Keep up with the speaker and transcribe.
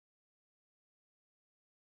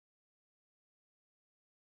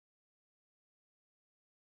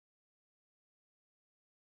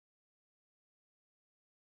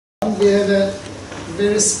we have a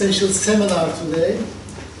very special seminar today.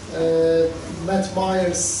 Matt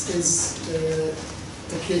Myers is a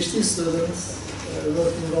PhD student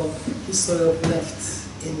working on history of left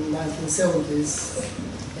in 1970s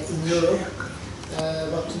in Europe.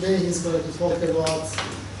 But today he's going to talk about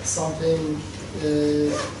something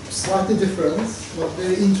slightly different, but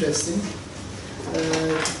very interesting.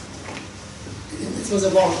 It was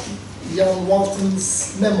about Jan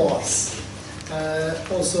Walton's memoirs.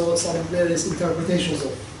 Also some various interpretations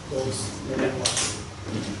of those memoirs.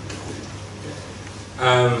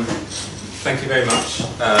 Thank you very much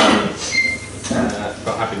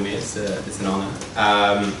for having me. It's an honour.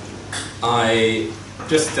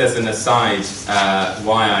 Just as an aside,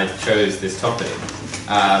 why I chose this topic,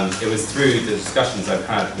 it was through the discussions I've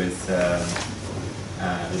had with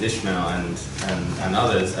Ishmael and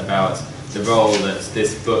others about the role that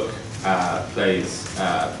this book plays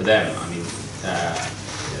for them. I mean,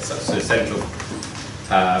 it's such a central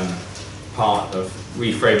part of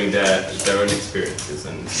reframing their own experiences,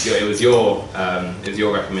 and it was your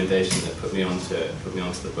recommendation that put me onto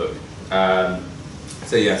the book.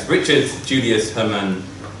 So yes, Richard Julius Hermann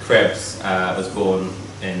Krebs was born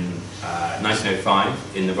in 1905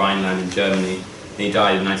 in the Rhineland in Germany, and he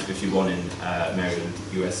died in 1951 in Maryland,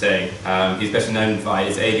 USA. He's best known by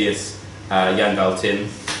his alias Jan Valtin,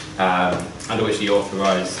 under which he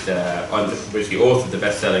authored the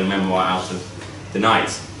best-selling memoir Out of the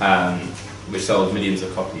Night, which sold millions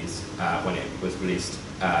of copies when it was released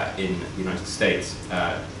in the United States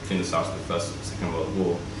during the start of the First and Second World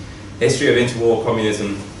War. The history of interwar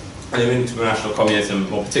communism and international communism,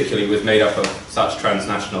 more particularly, was made up of such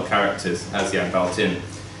transnational characters as Jan Valtin.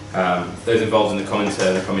 Those involved in the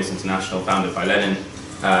Comintern, the Communist International, founded by Lenin,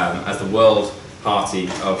 as the World Party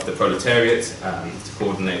of the Proletariat, to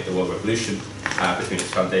coordinate the World Revolution between its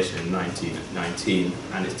foundation in 1919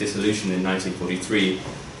 and its dissolution in 1943,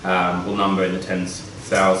 will number in the tens of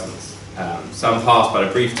thousands. Some passed but a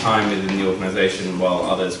brief time within the organisation, while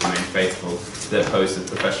others remained faithful to their posts as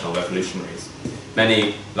professional revolutionaries.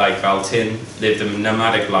 Many, like Valtin, lived a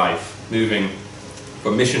nomadic life, moving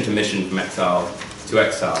from mission to mission, from exile to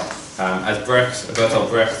exile. As Bertolt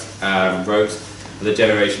Brecht wrote, the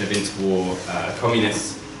generation of interwar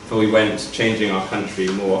communists, for we went changing our country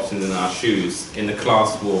more often than our shoes, in the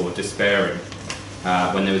class war despairing,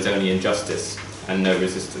 when there was only injustice and no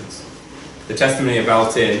resistance. The testimony of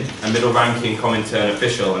Valtin, a middle-ranking Comintern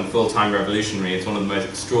official and full-time revolutionary, is one of the most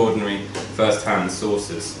extraordinary first-hand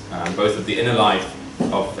sources, both of the inner life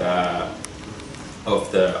of the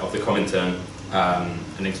Comintern,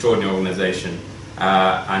 an extraordinary organisation,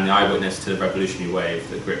 and the eyewitness to the revolutionary wave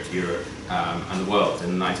that gripped Europe and the world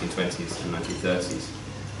in the 1920s and 1930s.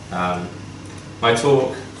 My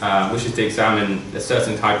talk wishes to examine a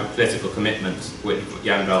certain type of political commitment which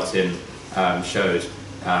Jan Valtin showed,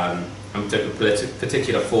 and took a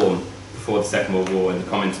particular form before the Second World War in the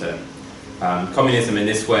Comintern. Communism in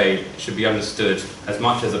this way should be understood as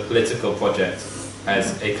much as a political project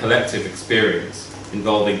as a collective experience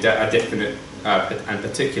involving a different and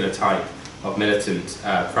particular type of militant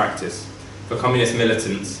practice. For communist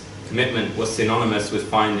militants, commitment was synonymous with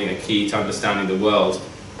finding a key to understanding the world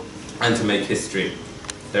and to make history.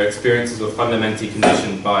 Their experiences were fundamentally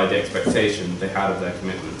conditioned by the expectation they had of their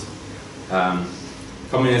commitment.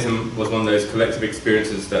 Communism was one of those collective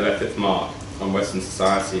experiences that left its mark on Western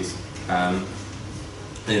societies.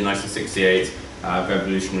 In 1968,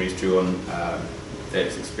 revolutionaries drew on their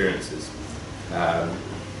experiences.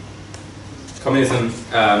 Communism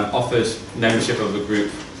offered membership of a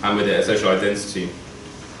group and with it a social identity.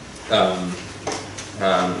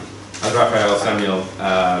 As Raphael Samuel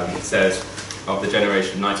said of the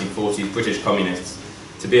generation of 1940s British communists,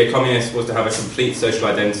 to be a communist was to have a complete social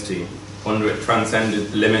identity, one which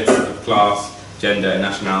transcended the limits of class, gender and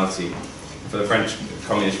nationality. For the French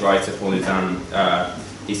communist writer Paul Nizan,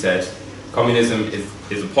 he said, "Communism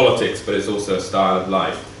is a politics, but it's also a style of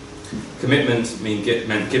life." Commitment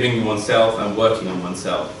meant giving oneself and working on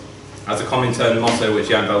oneself. As a Comintern motto, which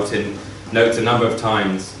Jan Valtin notes a number of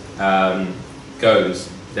times, goes,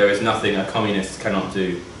 "There is nothing a communist cannot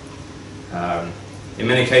do." In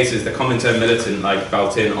many cases, the Comintern militant, like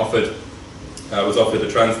Valtin, was offered a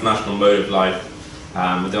transnational mode of life,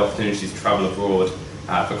 with the opportunities to travel abroad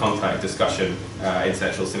for contact, discussion,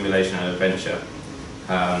 intellectual stimulation and adventure.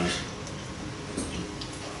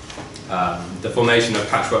 The formation of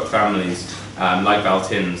patchwork families, like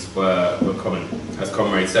Valtin's, were common, as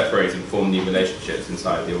comrades separated and formed new relationships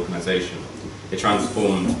inside the organisation. It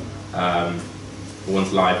transformed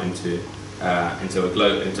one's life into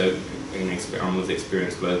one's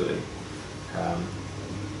experience globally.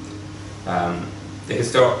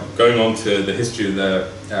 Going on to the history of the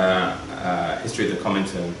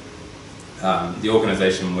Comintern, the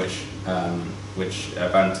organisation which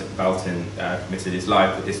Baltin committed his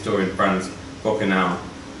life, the historian Franz Bockenau,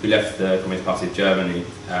 who left the Communist Party of Germany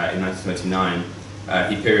in 1929,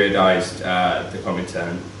 he periodised the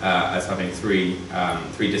Comintern as having three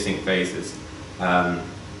distinct phases. In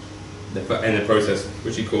the process,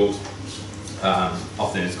 which he called,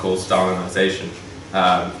 often it's called Stalinisation.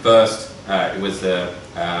 First, it was a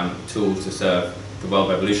tool to serve the world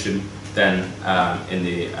revolution. Then, in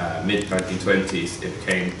the mid-1920s, it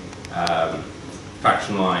became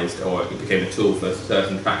factionalized, or it became a tool for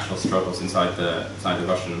certain factional struggles inside the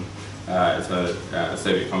Russian,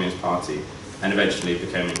 Soviet Communist Party, and eventually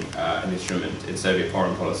becoming an instrument in Soviet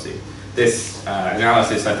foreign policy. This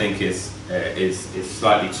analysis, I think, is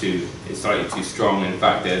slightly too strong. In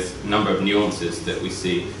fact, there's a number of nuances that we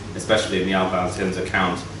see, especially in the Baltin's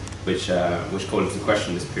account, which call into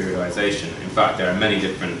question this periodization. In fact, there are many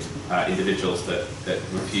different individuals that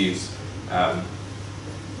refuse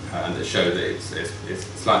and that show that it's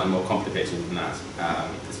slightly more complicated than that,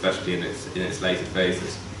 especially in its later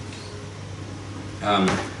phases.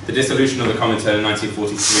 The dissolution of the Comintern in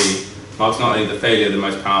 1943 marks not only the failure of the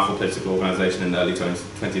most powerful political organisation in the early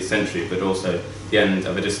 20th century, but also the end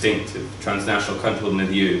of a distinctive transnational cultural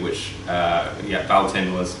milieu, which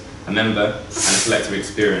Baltin was a member, and a collective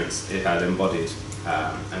experience it had embodied,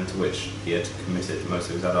 and to which he had committed most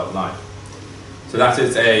of his adult life. So that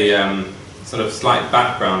is a sort of slight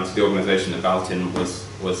background to the organisation that Baltin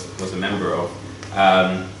was a member of.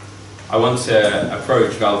 I want to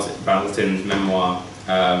approach Baltin's memoir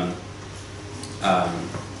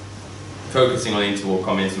focusing on interwar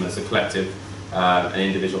communism as a collective and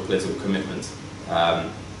individual political commitment.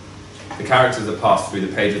 The characters that pass through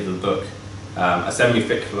the pages of the book are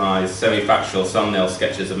semi-fictionalized, semi-factual thumbnail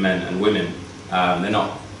sketches of men and women. They're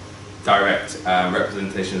not direct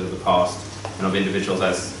representations of the past and of individuals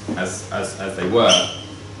as they were.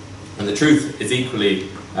 And the truth is equally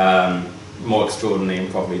more extraordinary and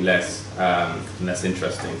probably less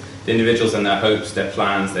interesting. The individuals and their hopes, their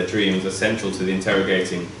plans, their dreams are central to the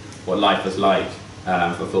interrogating what life was like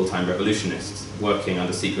for full-time revolutionists working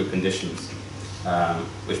under secret conditions,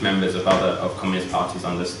 which members of communist parties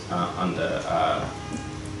under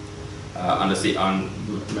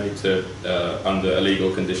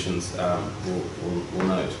illegal conditions will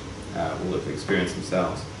note, will have experienced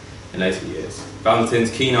themselves in later years.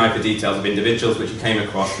 Baltin's keen eye for details of individuals which he came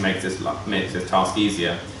across makes this task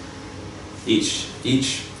easier. Each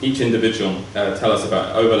individual tell us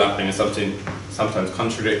about overlapping and sometimes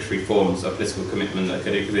contradictory forms of political commitment that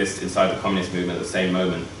could exist inside the communist movement at the same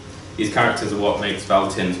moment. These characters are what makes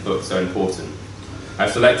Baltin's book so important.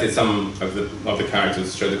 I've selected some of the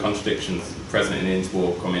characters to show the contradictions present in the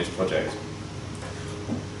interwar communist project.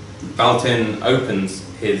 Baltin opens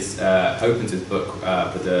his book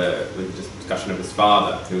with a discussion of his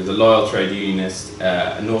father, who was a loyal trade unionist,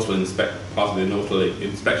 part of the Nautical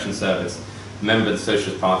Inspection Service, a member of the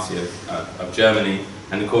Socialist Party of Germany,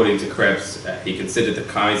 and according to Krebs, he considered the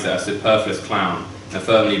Kaiser a superfluous clown and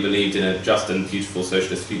firmly believed in a just and beautiful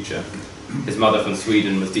socialist future. His mother from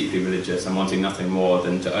Sweden was deeply religious and wanting nothing more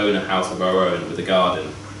than to own a house of her own with a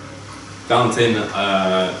garden. Baltin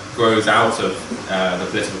grows out of the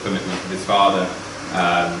political commitment of his father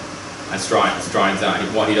and strides out.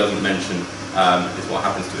 What he doesn't mention is what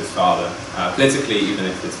happens to his father. Politically, even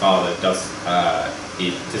if his father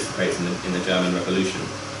he participates in the German Revolution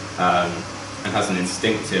and has an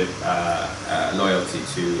instinctive loyalty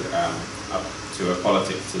to a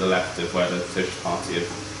politics to the left of where the Socialist Party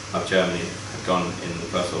of Germany had gone in the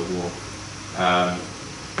First World War.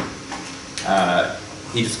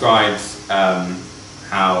 He describes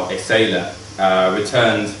how a sailor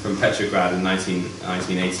returned from Petrograd in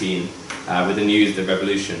 1918 with the news of the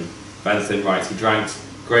revolution. Baltin writes, he drank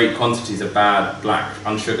great quantities of bad, black,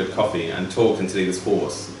 unsugared coffee and talked until he was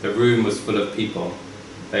hoarse. The room was full of people.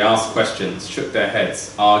 They asked questions, shook their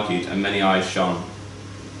heads, argued, and many eyes shone.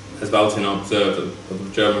 As Baltin observed of the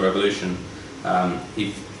German Revolution,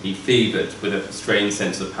 he fevered with a strange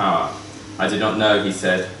sense of power. I did not know, he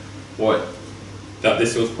said, that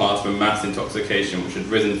this was part of a mass intoxication which had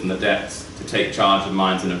risen from the depths to take charge of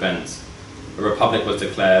minds and events. A republic was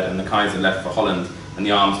declared and the Kaiser left for Holland and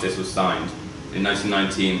the armistice was signed. In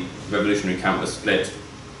 1919, the revolutionary camp was split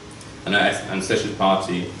and the Socialist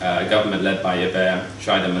Party, a government led by Ebert,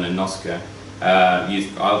 Scheidemann and Noske,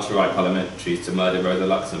 used ultra-right parliamentaries to murder Rosa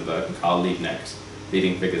Luxemburg and Karl Liebknecht,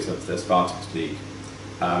 leading figures of the Spartacus League.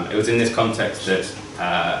 It was in this context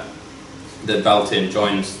that Baltin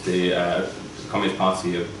joins the Communist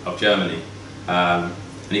Party of Germany, and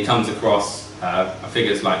he comes across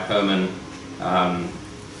figures like Herman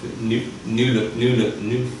Neufligen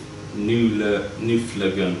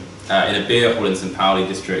in a beer hall in St. Pauli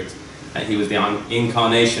district, and he was the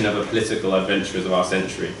incarnation of a political adventurers of our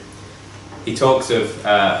century. He talks of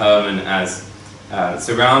Herman as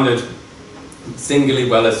surrounded, singularly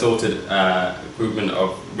well-assorted groupment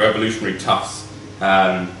of revolutionary toughs.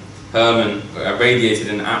 Herman radiated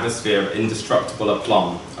an atmosphere of indestructible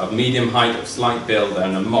aplomb, of medium height, of slight build,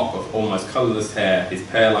 and a mop of almost colourless hair, his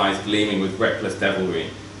pale eyes gleaming with reckless devilry.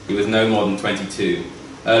 He was no more than 22.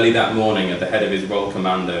 Early that morning, at the head of his roll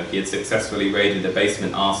commando, he had successfully raided the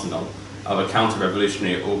basement arsenal of a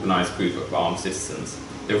counter-revolutionary organised group of armed citizens.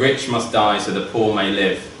 "The rich must die so the poor may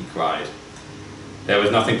live," he cried. There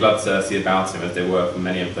was nothing bloodthirsty about him, as there were for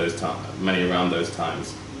many around those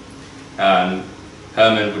times.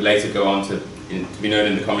 Herman would later go on to be known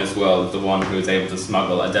in the communist world as the one who was able to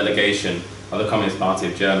smuggle a delegation of the Communist Party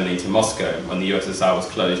of Germany to Moscow when the USSR was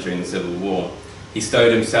closed during the Civil War. He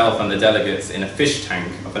stowed himself and the delegates in a fish tank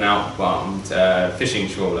of an out-armed fishing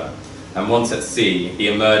trawler, and once at sea, he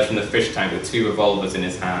emerged from the fish tank with 2 revolvers in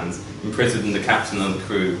his hands, imprisoned the captain and the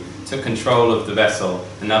crew, took control of the vessel,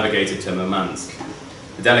 and navigated to Murmansk.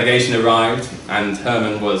 The delegation arrived, and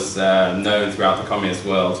Herman was known throughout the communist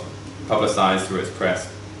world, publicized through its press,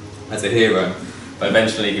 as a hero. But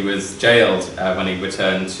eventually he was jailed when he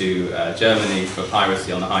returned to Germany for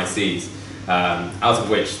piracy on the high seas, out of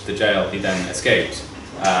which the jail he then escaped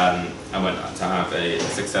and went to have a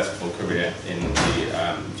successful career in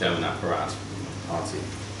the German apparat party.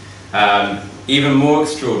 Even more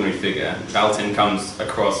extraordinary figure, Valtin comes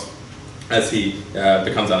across as he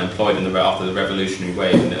becomes unemployed after the revolutionary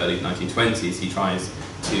wave in the early 1920s. He tries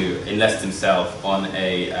to enlist himself on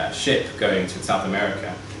a ship going to South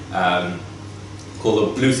America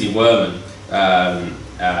called the Lucy Werman.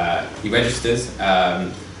 He registers,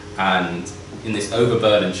 and in this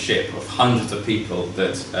overburdened ship of hundreds of people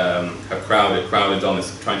that have crowded on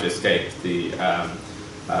this, trying to escape the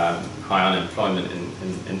high unemployment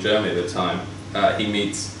in Germany at the time, he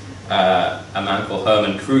meets a man called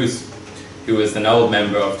Hermann Kruse, who was an old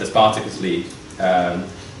member of the Spartacus League.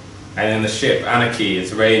 And in the ship, anarchy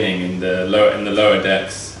is reigning in the lower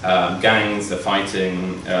decks. Gangs are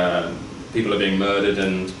fighting, people are being murdered,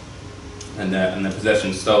 and their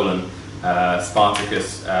possessions stolen.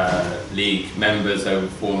 Spartacus League members are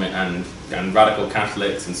forming, and radical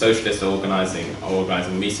Catholics and socialists are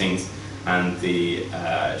organising meetings, and the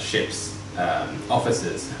ship's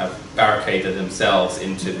officers have barricaded themselves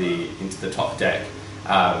into the top deck.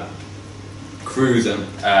 Kruse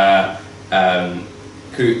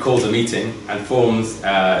calls a meeting and forms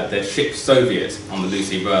the ship Soviet on the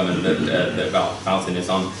Lucy Werman that Valtin is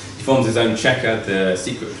on. He forms his own Cheka, the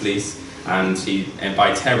secret police, and he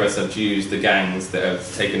by terror subdues the gangs that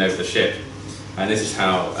have taken over the ship. And this is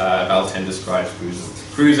how Valtin describes Kruse.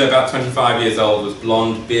 Kruse, about 25 years old, was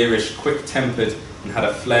blonde, beerish, quick-tempered, and had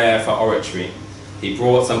a flair for oratory. He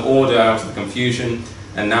brought some order out of the confusion,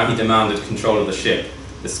 and now he demanded control of the ship.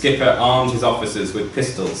 The skipper armed his officers with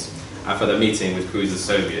pistols for the meeting with Kruse's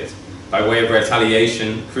Soviet. By way of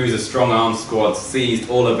retaliation, Kruse's strong-armed squad seized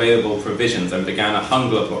all available provisions and began a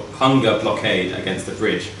hunger blockade against the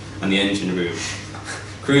bridge and the engine room.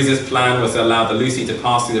 Kruse's plan was to allow the Lucy to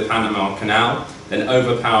pass through the Panama Canal, then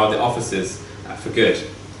overpower the officers for good.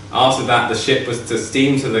 After that, the ship was to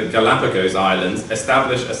steam to the Galapagos Islands,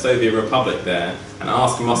 establish a Soviet republic there, and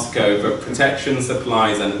ask Moscow for protection,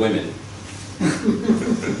 supplies, and women.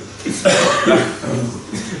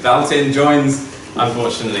 Valtin joins,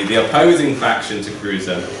 unfortunately, the opposing faction to Kruse,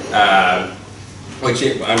 which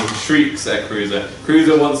shrieks at Kruse.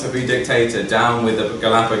 Kruse wants to be dictator, down with the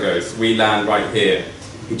Galapagos, we land right here.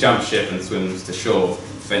 He jumps ship and swims to shore,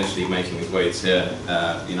 eventually making his way to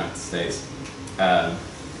the United States.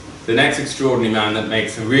 The next extraordinary man that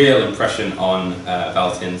makes a real impression on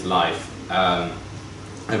Valtin's life and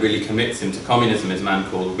really commits him to communism is a man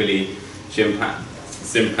called Willy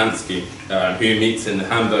Zimpansky, who he meets in the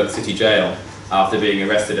Hamburg city jail after being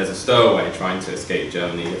arrested as a stowaway trying to escape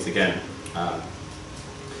Germany yet again.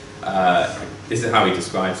 This is how he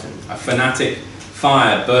describes him. A fanatic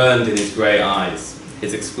fire burned in his grey eyes.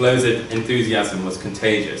 His explosive enthusiasm was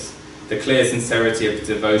contagious. The clear sincerity of his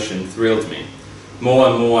devotion thrilled me. More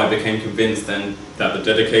and more I became convinced then that the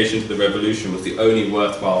dedication to the revolution was the only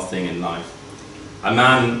worthwhile thing in life.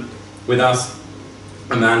 With us,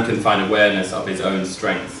 a man can find awareness of his own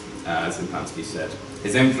strength, as Zimpansky said.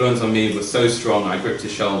 His influence on me was so strong I gripped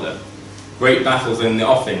his shoulder. Great battles in the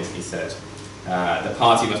offing, he said. The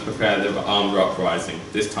party must prepare the armed uprising.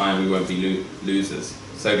 This time we won't be losers.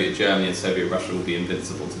 Soviet Germany and Soviet Russia will be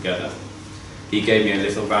invincible together. he gave me a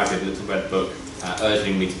little ragged little red book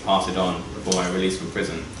urging me to pass it on before my release from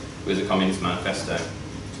prison. It was a Communist manifesto.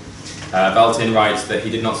 Baltin writes that he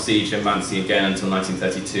did not siege Almaty again until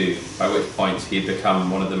 1932, by which point he had become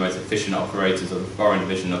one of the most efficient operators of the foreign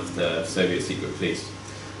division of the Soviet secret police.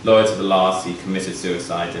 Loyal to the last, he committed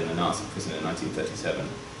suicide in a Nazi prison in 1937.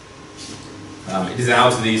 It is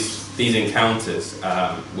out of these encounters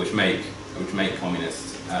which make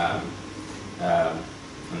communists, and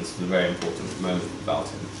it's a very important moment for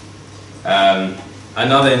Baltin.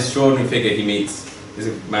 Another extraordinary figure he meets is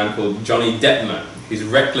a man called Johnny Detmer, whose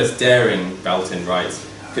reckless daring, Baltin writes,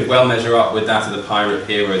 could well measure up with that of the pirate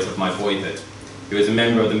heroes of my boyhood. He was a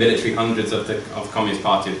member of the military hundreds of the Communist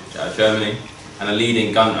Party of Germany, and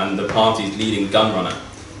the party's leading gun runner,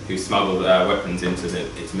 who smuggled weapons into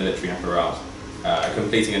its military apparatus,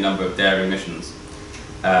 completing a number of daring missions.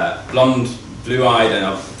 Blonde, blue-eyed,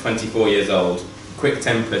 and 24 years old,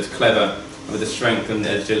 quick-tempered, clever, and with the strength and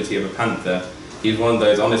the agility of a panther, he was one of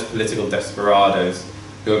those honest political desperados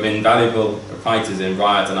who have been valuable fighters in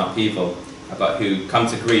riot and upheaval, but who come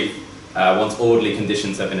to grief once orderly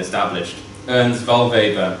conditions have been established. Ernst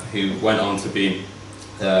Wollweber, who went on to be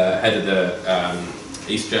head of the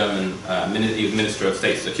East German, he was Minister of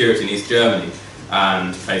State Security in East Germany,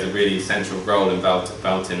 and plays a really central role in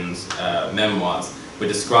Baltin's memoirs, would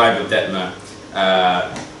describe of Detmer,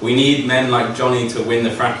 we need men like Johnny to win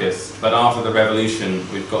the fracas, but after the revolution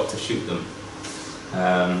we've got to shoot them.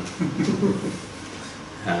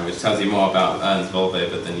 Which tells you more about Ernst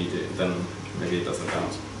Wollweber than maybe it does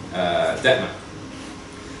about Detmer.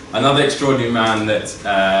 Another extraordinary man that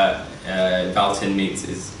Baltin meets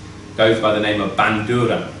goes by the name of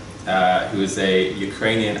Bandura, who is a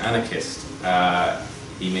Ukrainian anarchist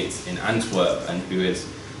he meets in Antwerp, and who is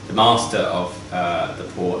the master of the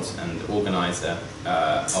port and organizer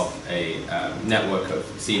of a network of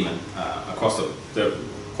seamen across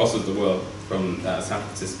the world, from San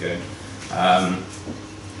Francisco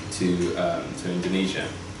to Indonesia.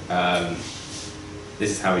 This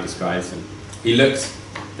is how he describes him. He looked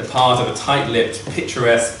the part of a tight-lipped,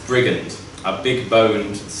 picturesque brigand, a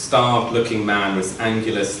big-boned, starved-looking man with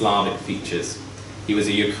angular Slavic features. He was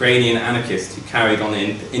a Ukrainian anarchist who carried on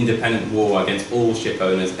an independent war against all ship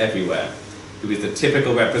owners everywhere. He was the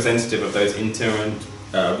typical representative of those intolerant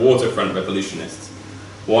waterfront revolutionists.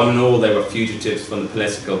 One and all, they were fugitives from the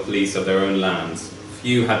political police of their own lands.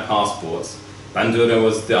 Few had passports. Bandura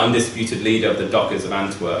was the undisputed leader of the dockers of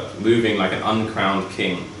Antwerp, moving like an uncrowned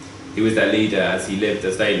king. He was their leader as he lived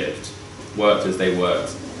as they lived, worked as they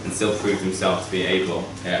worked, and still proved himself to be able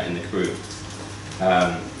in the crew.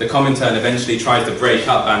 The Comintern eventually tries to break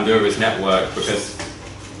up Bandura's network because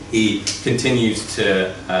he continues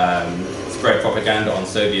to spread propaganda on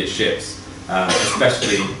Soviet ships,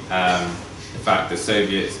 especially the fact that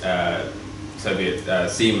Soviet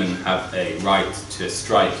seamen have a right to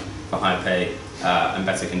strike for high pay and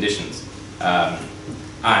better conditions.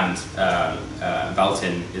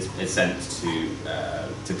 Baltin is sent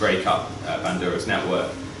to break up Bandura's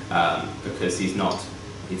network because he's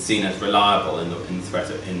seen as reliable in threat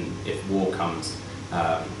if war comes,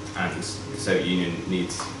 and the Soviet Union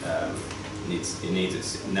needs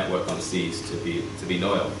its network on the seas to be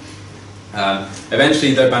loyal.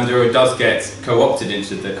 Eventually, though, Bandura does get co-opted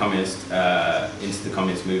into the communist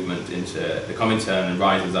movement, into the Comintern, and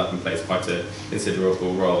rises up and plays quite a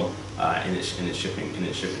considerable role in its shipping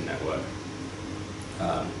network,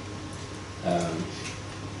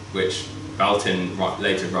 which Baltin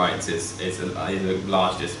later writes was a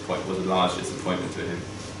large disappointment to him.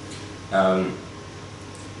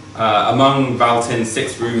 Among Baltin's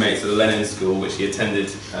 6 roommates at the Lenin School, which he attended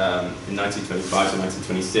in 1925 to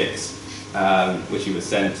 1926, which he was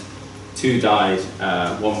sent, 2 died,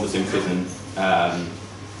 1 was in prison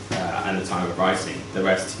at the time of writing. The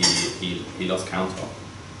rest he lost count of.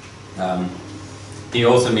 He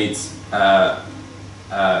also meets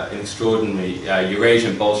an extraordinary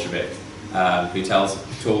Eurasian Bolshevik who tells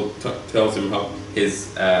him of his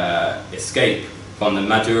escape from the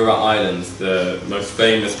Madura Islands, the most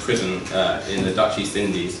famous prison in the Dutch East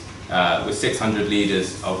Indies, with 600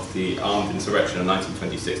 leaders of the armed insurrection of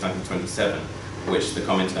 1926-1927, which the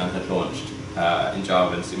Comintern had launched in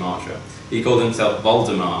Java and Sumatra. He called himself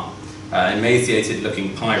Voldemar, an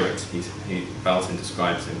emaciated-looking pirate, Baltin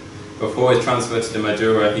describes him. Before his transfer to the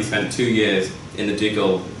Madura, he spent 2 years in the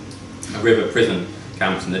Diggle River prison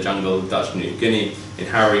camps in the jungle of Dutch New Guinea in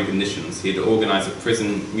harrowing conditions. He had organised a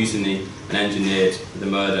prison mutiny and engineered the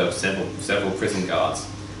murder of several prison guards.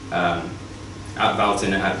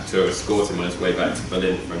 Baltin had to escort him on his way back to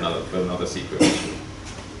Berlin for another secret mission.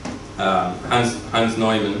 Hans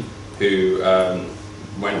Neumann, who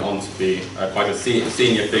went on to be quite a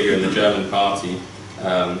senior figure in the German party,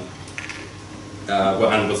 and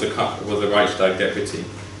was a Reichstag deputy.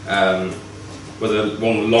 Was a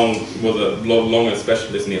longer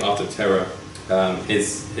specialist in the art of terror.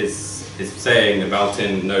 His saying, the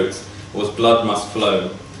Valtin notes, was "blood must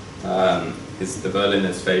flow." Is the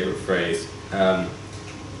Berliner's favourite phrase.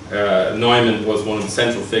 Neumann was one of the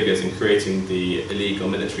central figures in creating the illegal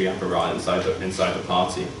military apparatus inside the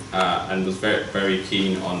party, and was very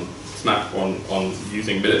keen on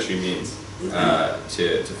using military means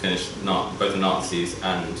to finish both the Nazis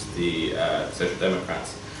and the Social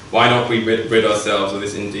Democrats. Why not we rid ourselves of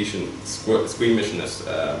this indecent squeamishness,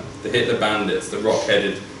 the Hitler bandits, the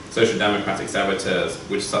rock-headed social democratic saboteurs,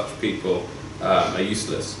 which such people are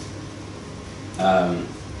useless.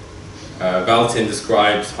 Valtin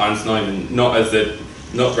describes Hans Neumann not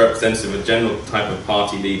representative of a general type of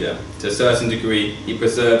party leader. To a certain degree, he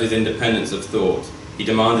preserved his independence of thought. He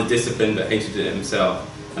demanded discipline but hated it himself,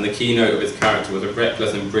 and the keynote of his character was a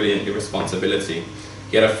reckless and brilliant irresponsibility.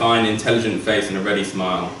 He had a fine, intelligent face and a ready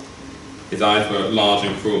smile. His eyes were large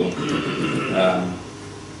and cruel.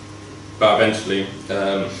 But eventually,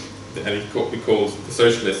 he calls the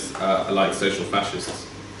socialists are like social fascists.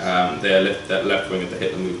 They are left wing of the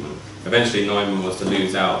Hitler movement. Eventually, Neumann was to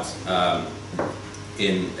lose out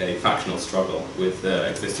in a factional struggle with the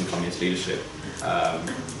existing communist leadership, and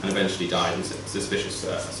eventually died in suspicious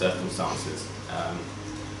circumstances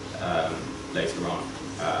later on,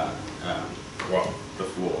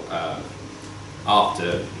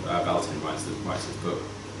 after Valtin writes his book.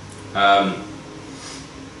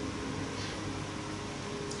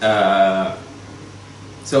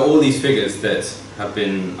 So all these figures that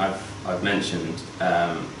I've mentioned.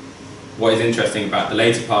 What is interesting about the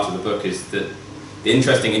later part of the book is that the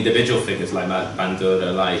interesting individual figures like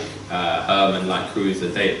Bandura, like Hermann, like Kruse,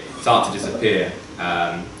 they start to disappear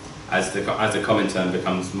as the Comintern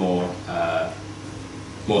becomes more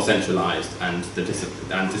centralized and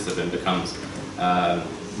discipline becomes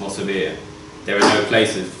more severe. There are no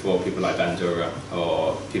places for people like Bandura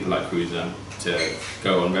or people like Kruse to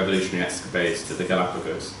go on revolutionary escapades to the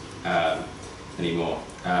Galapagos anymore.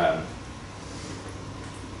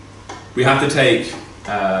 We have to take,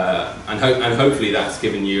 and hopefully that's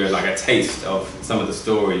given you like a taste of some of the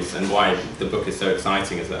stories and why the book is so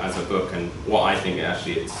exciting as a book, and what I think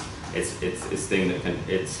actually it's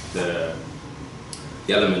the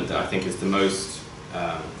element that I think is the most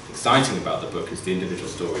exciting about the book is the individual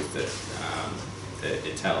stories that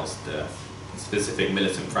it tells, the specific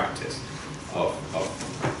militant practice of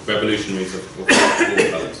revolutionaries of all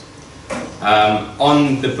colours.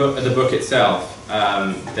 On the book itself,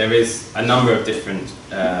 there is a number of different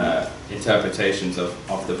interpretations of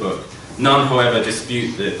the book. None, however,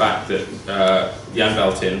 dispute the fact that Jan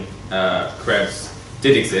Valtin, Krebs,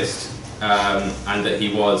 did exist, and that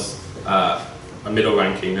he was a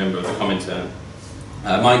middle-ranking member of the Comintern.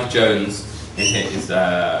 Mike Jones, in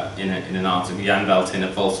an article, Jan Valtin,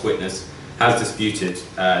 a false witness, has disputed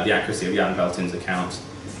the accuracy of Jan Valtin's account.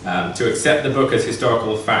 To accept the book as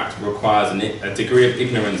historical fact requires a degree of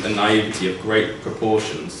ignorance and naivety of great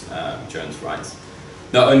proportions, Jones writes.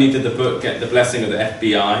 Not only did the book get the blessing of the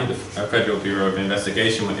FBI, the Federal Bureau of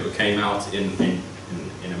Investigation, when it came out in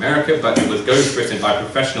America, but it was ghostwritten by a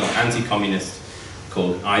professional anti-communist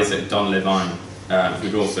called Isaac Don Levine,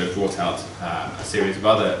 who'd also brought out a series of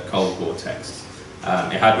other Cold War texts.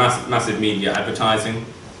 It had massive media advertising.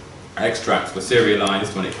 Extracts were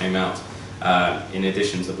serialized when it came out in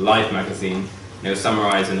editions of Life magazine. It was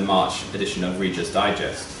summarized in the March edition of Reader's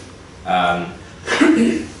Digest.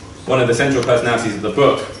 One of the central personalities of the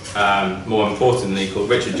book, more importantly, called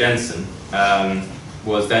Richard Jensen,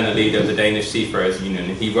 was then a leader of the Danish Seafarers Union,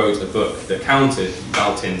 and he wrote a book that countered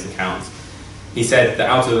Valtin's account. He said that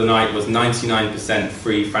Out of the Night was 99%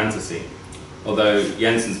 free fantasy, although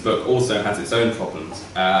Jensen's book also has its own problems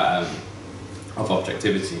of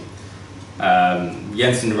objectivity.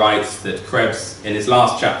 Jensen writes that Krebs, in his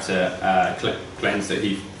last chapter, claims that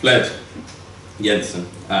he fled Jensen,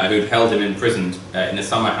 who'd held him imprisoned in a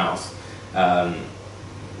summer house.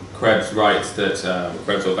 Krebs writes that,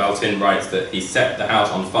 Krebs or Valtin writes that he set the house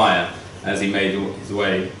on fire as he made his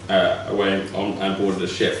way away on board the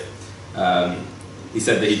ship. He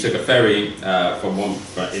said that he took a ferry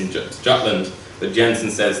in Jutland, but Jensen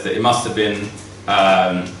says that it must have been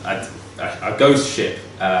a ghost ship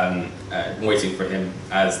waiting for him,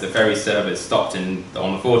 as the ferry service stopped on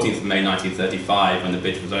the 14th of May 1935 when the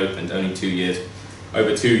bridge was opened, over 2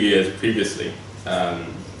 years previously.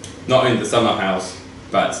 Not in the summer house,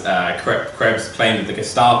 but Krebs claimed that the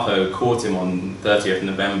Gestapo caught him on 30th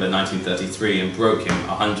November 1933 and broke him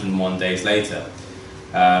 101 days later.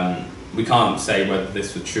 We can't say whether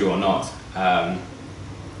this was true or not,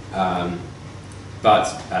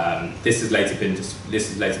 but this has later been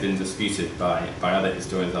disputed by other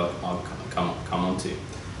historians. I'll come on to.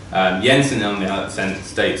 Jensen, on the other hand,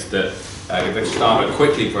 states that the Gestapo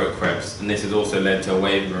quickly broke Krebs, and this has also led to a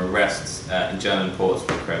wave of arrests in German ports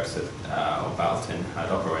where Krebs or Baltin had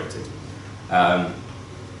operated.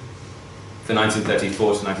 For 1934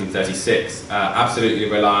 to 1936, absolutely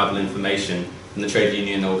reliable information from the trade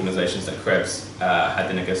union organizations that Krebs had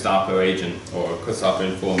been a Gestapo agent or a Gestapo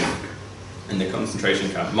informant in the concentration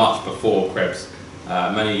camp much before Krebs,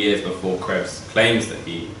 many years before Krebs claims that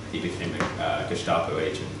he became a Gestapo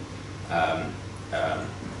agent,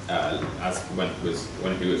 as when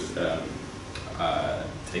he was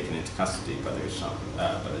taken into custody by the Gestapo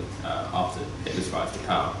after Hitler's rise to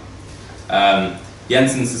power.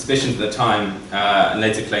 Jensen's suspicions at the time and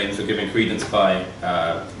later claims were given credence by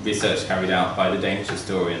research carried out by the Danish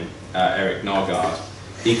historian Erik Norgard.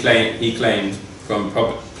 He claimed from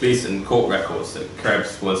police and court records that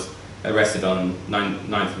Krebs was arrested on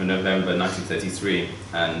 9th of November 1933,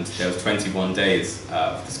 and there was 21 days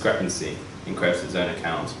of discrepancy in Krebs' own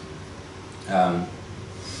account.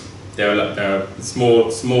 There are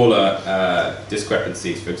smaller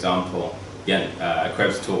discrepancies. For example,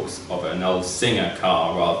 Krebs talks of an old Singer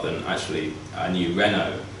car rather than actually a new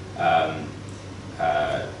Renault,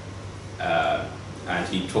 and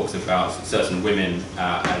he talks about certain women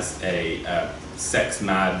as a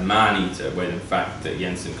sex-mad man-eater, when in fact that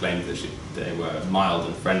Jensen claimed that they were mild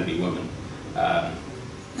and friendly women.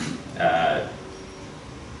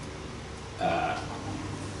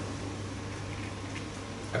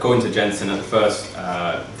 According to Jensen, at first,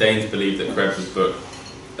 Danes believed that Krebs was booked,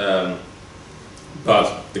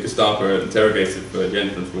 but the Gestapo interrogated for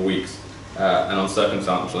Jensen for weeks, and on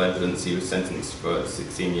circumstantial evidence he was sentenced for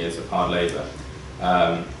 16 years of hard labour.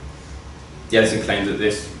 Jensen claimed that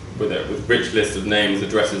this, with a rich list of names,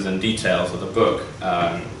 addresses and details of the book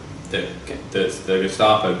that the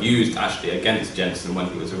Gestapo used actually against Jensen when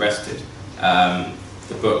he was arrested.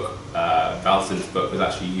 The book, Baltin's book, was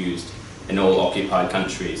actually used in all occupied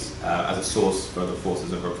countries as a source for the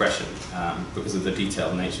forces of repression because of the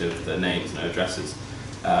detailed nature of the names and addresses.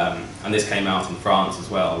 And this came out in France as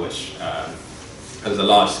well, which was a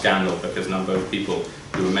large scandal because a number of people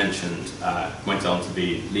who were mentioned went on to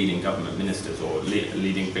be leading government ministers or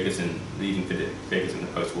leading figures in the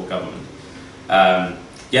post-war government.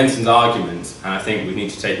 Jensen's argument, and I think we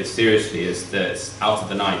need to take this seriously, is that Out of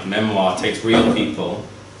the Night memoir takes real people,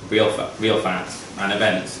 real facts and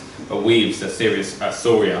events, but weaves a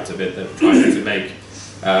story out of it that tries to make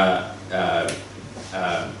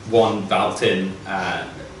one Baltin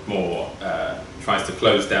tries to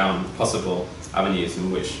close down possible avenues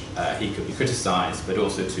in which he could be criticised, but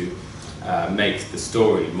also to make the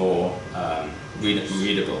story more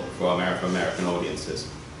readable for American audiences.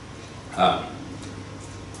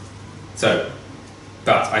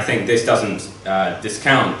 But I think this doesn't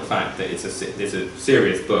discount the fact that it's a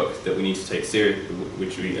serious book that we need to take seriously,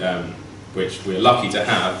 which we're lucky to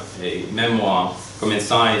have, a memoir from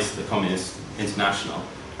inside the Communist International,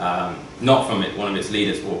 not from one of its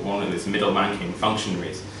leaders or one of its middle-ranking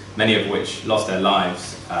functionaries, many of which lost their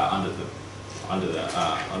lives under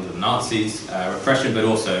the Nazis' repression, but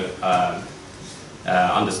also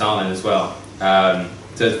under Stalin as well.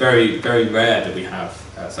 So it's very, very rare that we have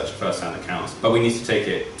such a first-hand account, but we need to take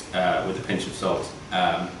it with a pinch of salt.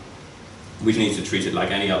 We need to treat it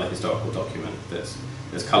like any other historical document that's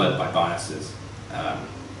coloured by biases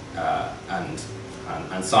and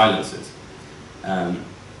silences.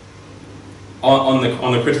 On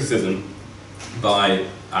the criticism by,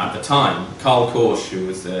 at the time, Karl Korsch, who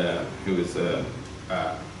was a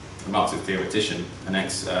Marxist theoretician, an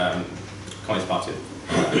ex-Communist Party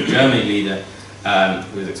of Germany leader,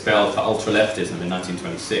 who was expelled for ultra-leftism in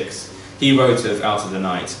 1926. He wrote of Out of the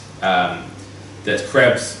Night that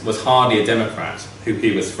Krebs was hardly a Democrat, who he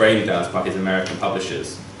was framed as by his American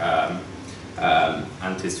publishers and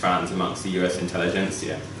his fans amongst the US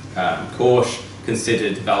intelligentsia. Korsch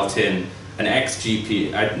considered Baltin an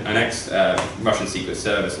ex-Russian Secret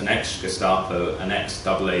Service, an ex-Gestapo, an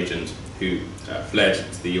ex-double agent who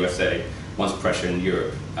fled to the USA once pressure in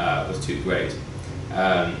Europe was too great.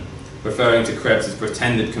 Referring to Krebs'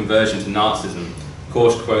 pretended conversion to Nazism,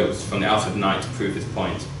 Korsch quotes from the Out of the Night to prove his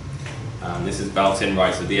point. This is Baltin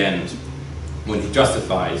writes at the end, when he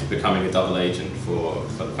justifies becoming a double agent for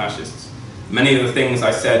the fascists. Many of the things I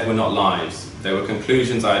said were not lies. They were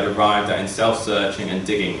conclusions I had arrived at in self-searching and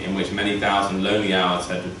digging, in which many thousand lonely hours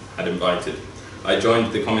had invited. I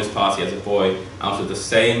joined the Communist Party as a boy out of the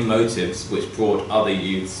same motives which brought other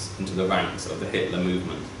youths into the ranks of the Hitler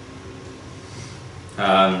movement.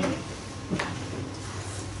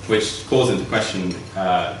 Which calls into question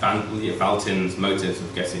Valtin's motives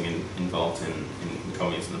of getting involved in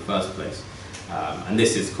communism in the first place. And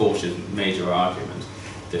this is Korsch's major argument,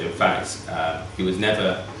 that in fact he was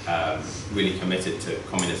never really committed to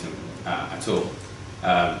communism at all.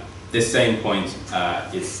 This same point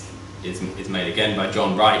is made again by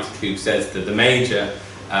John Wright, who says that the major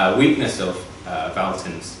weakness of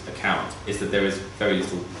Valtin's account is that there is very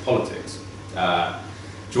little politics.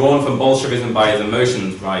 Drawn from Bolshevism by his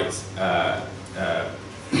emotions, Wright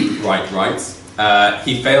writes,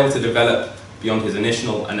 he failed to develop beyond his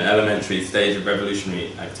initial and elementary stage of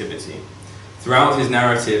revolutionary activity. Throughout his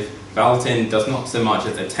narrative, Valtin does not so much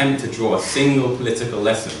as attempt to draw a single political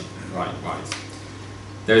lesson, Wright writes.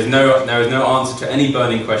 There is no answer to any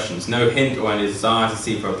burning questions, no hint or any desire to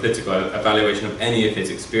seek for a political evaluation of any of his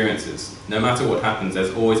experiences. No matter what happens,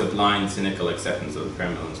 there's always a blind, cynical acceptance of the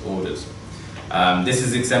Kremlin's orders. This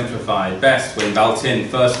is exemplified best when Valtin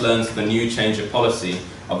first learns of the new change of policy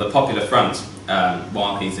of the Popular Front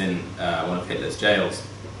while he's in one of Hitler's jails,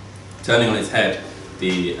 turning on its head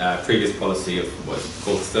the previous policy of what's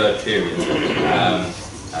called the Third Period,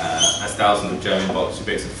 as thousands of German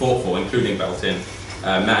Bolsheviks had fought for, including Valtin,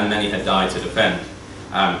 and many had died to defend.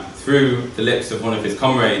 Through the lips of one of his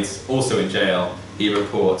comrades, also in jail, he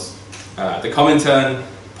reports, the Comintern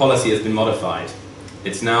policy has been modified.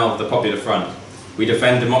 It's now the Popular Front. We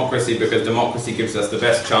defend democracy because democracy gives us the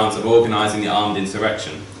best chance of organising the armed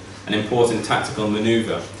insurrection, an important tactical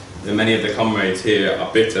manoeuvre, though many of the comrades here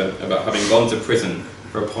are bitter about having gone to prison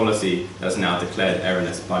for a policy that's now declared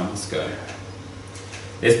erroneous by Moscow.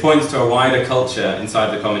 This points to a wider culture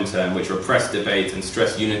inside the Comintern which repressed debate and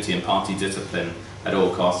stressed unity and party discipline at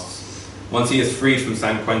all costs. Once he is freed from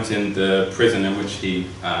San Quentin, the prison in which he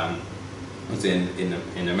was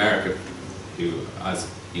in America, as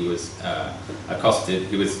he was accosted,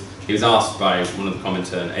 he was asked by one of the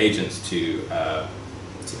Comintern agents to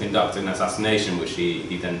conduct an assassination, which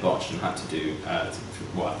he then botched and had to do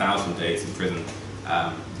 1,000 days in prison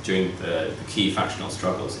during the key factional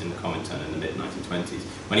struggles in the Comintern in the mid-1920s.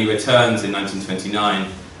 When he returns in 1929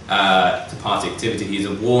 to party activity, he is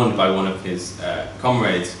warned by one of his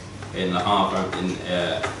comrades in Le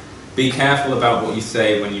Havre, be careful about what you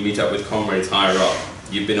say when you meet up with comrades higher up.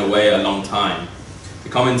 You've been away a long time. The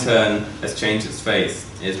Comintern has changed its face.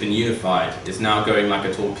 It has been unified. It's now going like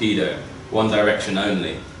a torpedo, one direction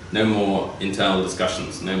only. No more internal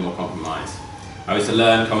discussions, no more compromise. I was to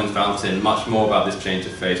learn, comments Valtin, much more about this change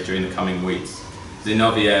of face during the coming weeks.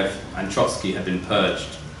 Zinoviev and Trotsky had been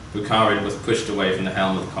purged. Bukharin was pushed away from the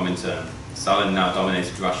helm of the Comintern. Stalin now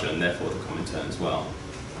dominated Russia and therefore the Comintern as well.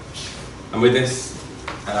 And with this,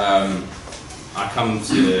 I come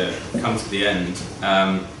to the end.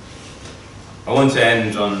 I want to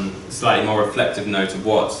end on a slightly more reflective note of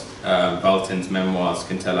what Valtin's memoirs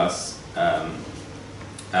can tell us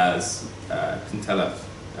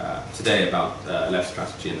today about left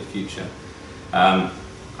strategy in the future. When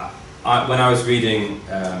I was reading,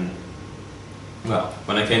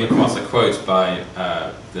 when I came across a quote by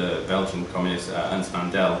the Belgian communist Ernst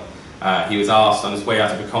Mandel, he was asked on his way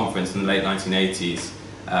out of a conference in the late 1980s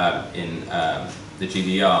in the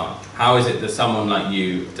GDR, how is it that someone like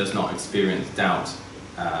you does not experience doubt?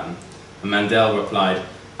 And Mandel replied,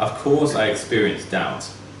 of course I experience doubt,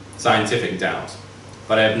 scientific doubt,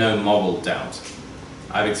 but I have no moral doubt.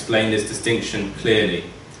 I've explained this distinction clearly.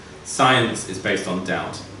 Science is based on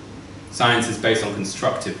doubt. Science is based on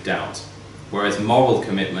constructive doubt, whereas moral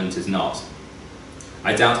commitment is not.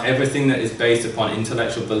 I doubt everything that is based upon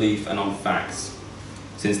intellectual belief and on facts,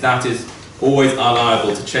 since that is always are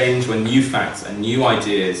liable to change when new facts and new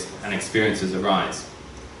ideas and experiences arise.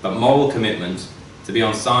 But moral commitment, to be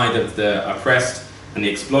on side of the oppressed and the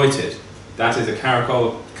exploited, that is a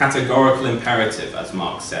categorical imperative, as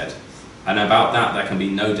Marx said, and about that there can be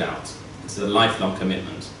no doubt. It's a lifelong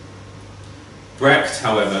commitment. Brecht,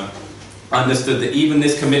 however, understood that even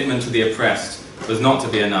this commitment to the oppressed was not to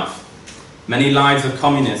be enough. Many lives of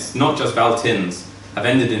communists, not just Valtin's, have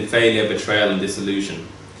ended in failure, betrayal and disillusion.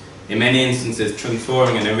 In many instances,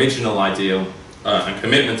 transforming an original ideal and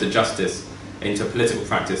commitment to justice into political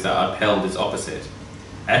practice that upheld its opposite.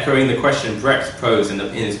 Echoing the question Brecht posed in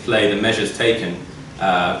his play The Measures Taken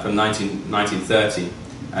from 1930,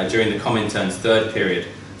 during the Comintern's third period,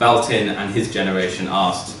 Valtin and his generation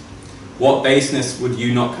asked, what baseness would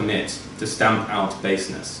you not commit to stamp out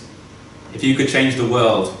baseness? If you could change the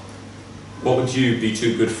world, what would you be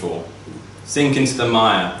too good for? Sink into the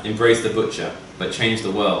mire, embrace the butcher, but change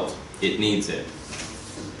the world. It needs it.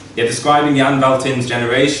 Yet describing Jan Valtin's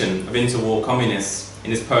generation of interwar communists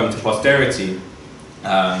in his poem To Posterity,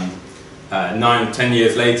 9-10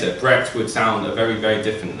 years later, Brecht would sound a very, very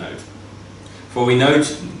different note. For we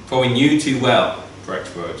knew too well,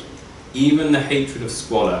 Brecht wrote, even the hatred of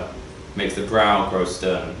squalor makes the brow grow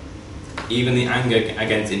stern. Even the anger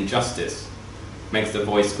against injustice makes the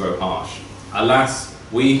voice grow harsh. Alas,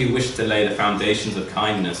 we who wish to lay the foundations of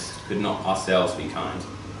kindness could not ourselves be kind.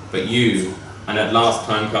 But you, and at last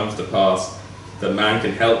time comes to pass, that man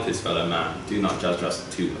can help his fellow man. Do not judge us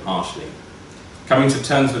too harshly. Coming to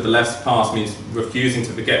terms with the left's past means refusing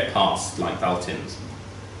to forget past like Valtin's,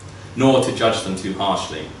 nor to judge them too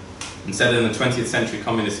harshly. Instead, in the 20th century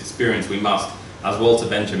communist experience, we must, as Walter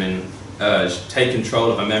Benjamin urged, take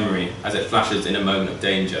control of a memory as it flashes in a moment of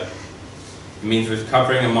danger. It means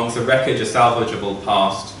recovering amongst the wreckage a salvageable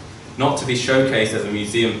past, not to be showcased as a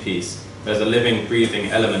museum piece, but as a living,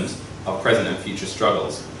 breathing element of present and future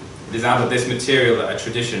struggles. It is out of this material that a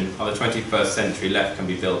tradition of the 21st century left can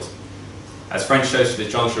be built. As French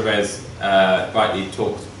socialist Jean Jaurès rightly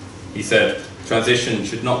talked, he said, transition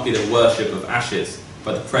should not be the worship of ashes,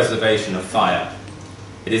 but the preservation of fire.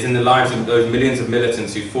 It is in the lives of those millions of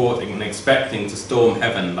militants who fought and expecting to storm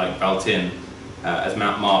heaven like Valtin, as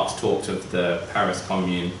Marx talked of the Paris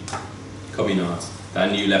Communards, that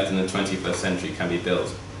a new left in the 21st century can be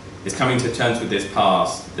built. It's coming to terms with this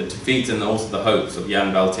past, the defeats and also the hopes of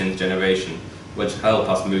Jan Valtin's generation, which help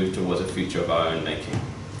us move towards a future of our own making.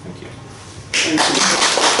 Thank you. Thank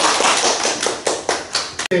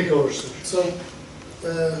you. Take over, sir. So,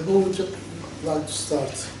 who would you like to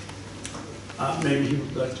start? Maybe he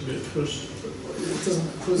would like to go first. It doesn't.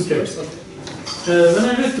 Who's Okay. first? Okay. When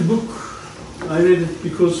I read the book, I read it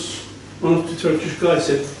because one of the Turkish guys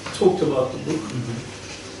had talked about the book,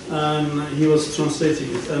 and he was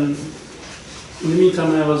translating it. And in the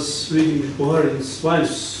meantime, I was reading Buhari's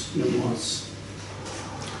wife's memoirs,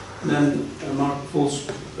 and then Mark Paul's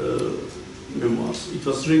memoirs. It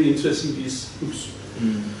was really interesting, these books.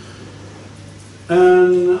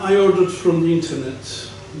 And I ordered from the internet.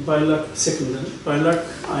 By luck, by luck,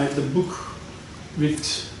 I have the book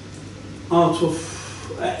with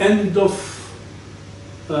end of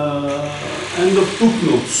book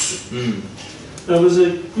notes. There was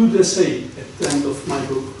a good essay at the end of my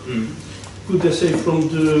book. Good essay from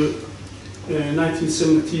the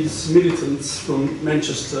 1970s militants from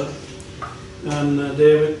Manchester, and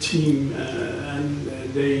they have a team, and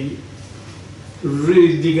they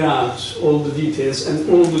really dig out all the details and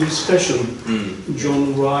all the discussion,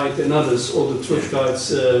 John Wright and others, all the Turkish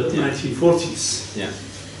guys, 1940s. Yeah.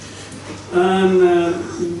 And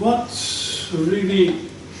what really,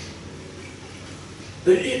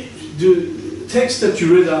 the text that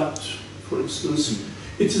you read out, for instance,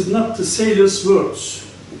 it is not the sailor's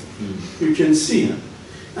words, you can see.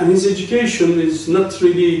 And his education is not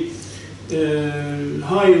really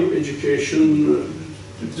higher education.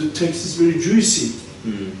 The text is very juicy.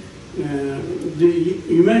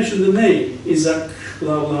 You mentioned the name, Isaac,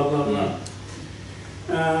 blah, blah, blah, blah.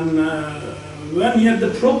 And when he had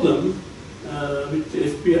the problem with the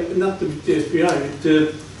FBI, not with the FBI, with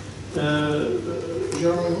the...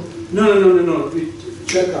 No, with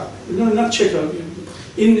Checkup. No, not checkup.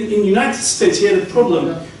 In the United States, he had a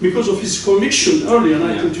problem because of his conviction earlier,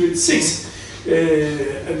 1926.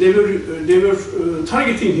 They were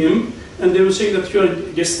targeting him, and they were saying that you are a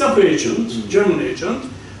Gestapo agent, German agent,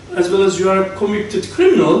 as well as you are a convicted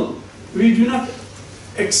criminal. We do not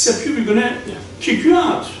accept you, we're going to kick you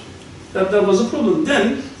out. That was a problem.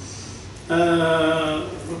 Then,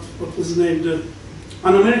 what was the name?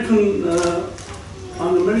 An American,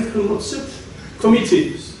 what's it?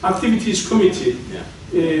 Committee, Activities Committee.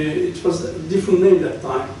 It was a different name that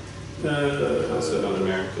time. Also not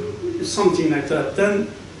American. Something like that. Then,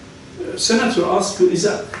 Senator asked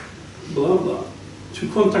Isaac, blah blah, to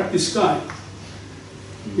contact this guy,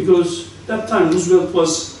 because that time Roosevelt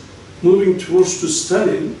was moving towards to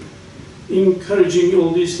Stalin, encouraging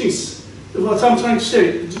all these things. What I'm trying to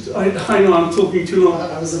say, I know I'm talking too long.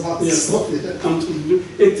 I was about to stop you. At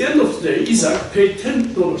the end of the day, Isaac paid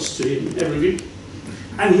 $10 to him every week,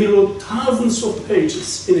 and he wrote thousands of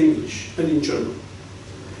pages in English and in German.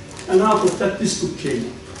 And out of that, this book came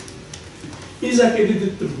up. Isaac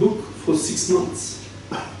edited the book for 6 months.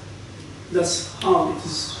 That's how it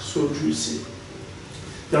is so juicy.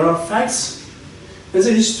 There are facts. As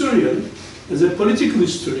a historian, as a political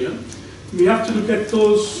historian, we have to look at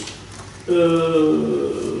those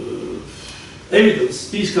evidence,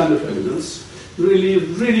 these kind of evidence, really,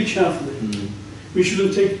 really carefully. We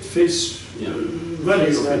shouldn't take face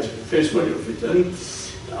value of it. And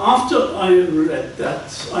after I read that,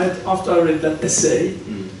 essay,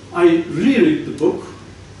 I reread the book.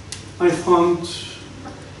 I found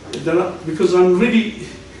that because I'm really,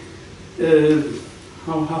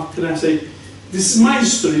 how can I say, this is my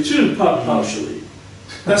history too, partially.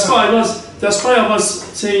 That's why I was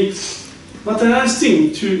saying, what a nice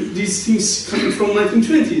thing to these things coming from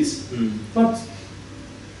 1920s. But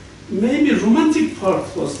maybe romantic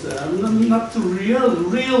part was there, not the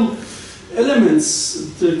real elements,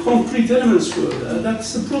 the concrete elements were there.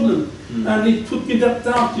 That's the problem. And it put me that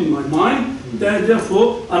doubt in my mind.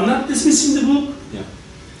 Therefore, I'm not dismissing the book. Yeah.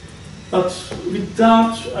 But with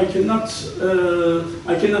doubt, I cannot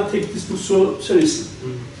take this book so seriously.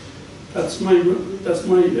 That's my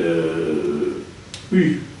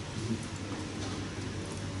view.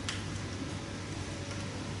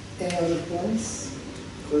 Any other points,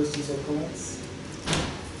 questions or comments?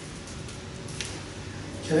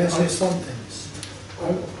 Can I say something? I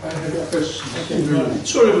have a question. Okay.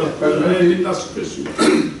 Sorry about that. I didn't ask a question.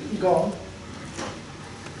 Go on.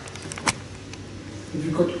 Have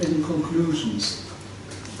you got any conclusions?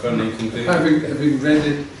 Got any conclusions? Having read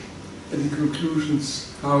it, any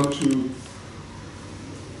conclusions how to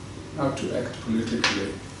act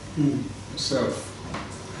politically yourself?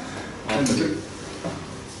 And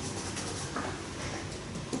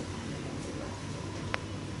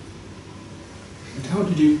how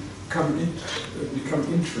did you become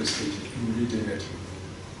interested in reading it?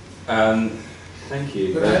 Thank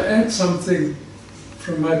you. But I add something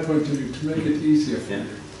from my point of view to make it easier for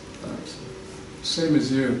you. Same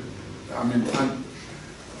as you. I mean,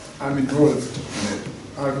 I'm involved in it.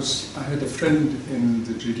 I had a friend in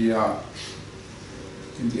the GDR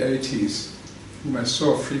in the 80s whom I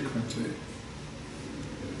saw frequently.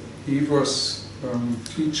 He was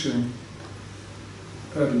teaching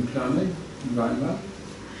urban planning in Weimar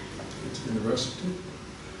at the university,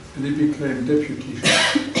 and he became deputy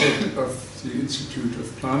head of the Institute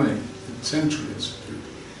of Planning at the Central Institute.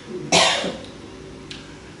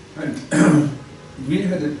 And we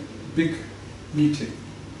had a big meeting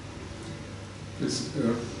with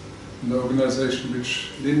an organization which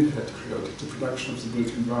Lind had created, the production of the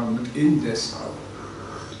built environment in Dessau,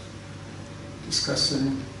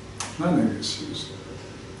 discussing planning issues.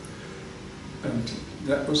 And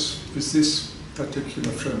that was with this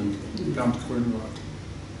particular friend, Bernd Grönwald.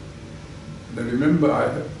 And I remember I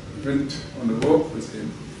went on a walk with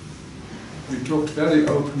him. We talked very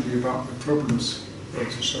openly about the problems of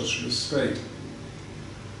the socialist state.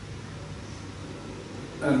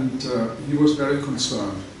 And he was very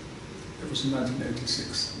concerned. It was in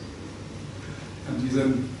 1986. And he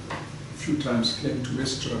then a few times came to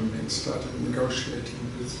West Germany and started negotiating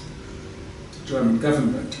with the German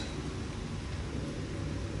government.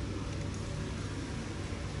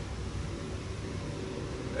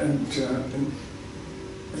 And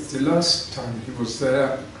at the last time he was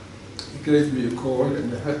there, he gave me a call,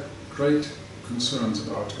 and I had great concerns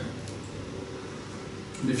about him.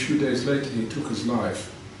 And a few days later he took his life.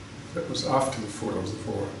 That was after the fall of the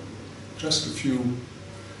war, just a few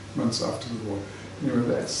months after the war. You know,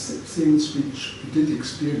 that's things which we did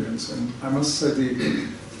experience, and I must say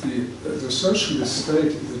the socialist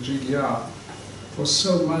state in the GDR was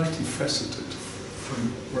so multifaceted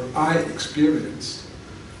from what I experienced.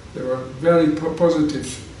 There were very positive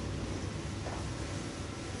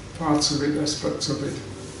parts of it, aspects of it.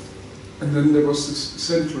 And then there was this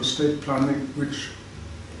central state planning, which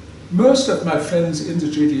most of my friends in the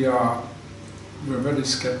GDR were very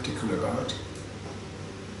skeptical about.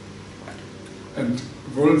 And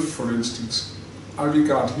Wolf, for instance, I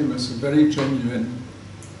regard him as a very genuine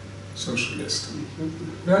socialist.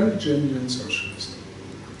 Very genuine socialist.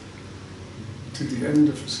 To the end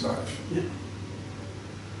of his life. Yeah.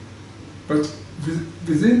 But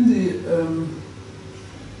within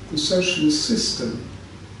the socialist system,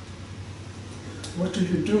 what do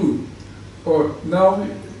you do? Or now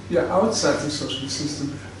we are outside the socialist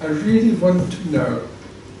system. I really want to know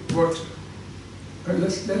what.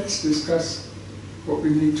 Let's discuss what we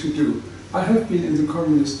need to do. I have been in the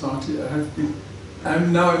Communist Party.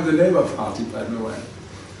 I'm now in the Labour Party, by the way.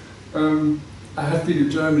 I have been in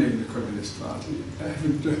Germany in the Communist Party. I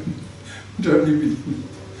haven't Germany been.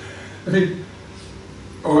 I mean,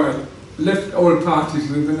 or I left all parties,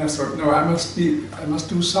 and then I thought, no, I must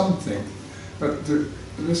do something. But the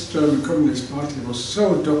West German Communist Party was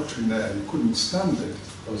so doctrinaire, you couldn't stand it.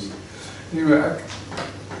 Anyway,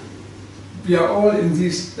 we are all in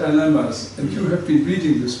these dilemmas, and you have been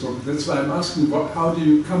reading this book. That's why I'm asking, how do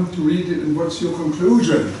you come to read it, and what's your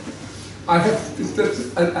conclusion? I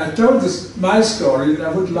told this my story, and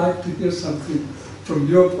I would like to hear something from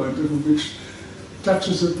your point of view, which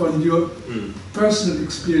touches upon your personal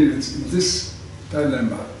experience in this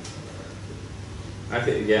dilemma. I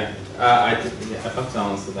think, yeah. I'd love to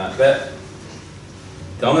answer that.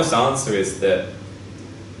 The honest answer is that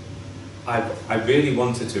I really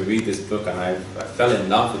wanted to read this book, and I fell in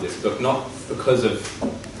love with this book, not because of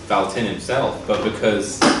Valtin himself, but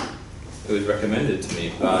because it was recommended to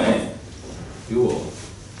me by you all.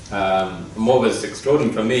 And what was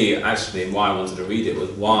extraordinary for me, actually, and why I wanted to read it,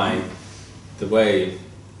 was why the way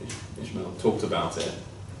Ishmael talked about it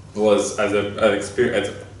was as an experience,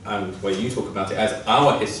 and where you talk about it as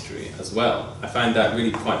our history as well. I find that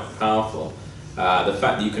really quite powerful. The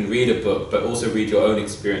fact that you can read a book, but also read your own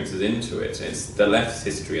experiences into it. It's the left's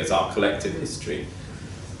history as our collective history.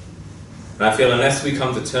 And I feel unless we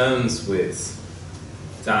come to terms with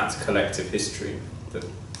that collective history, the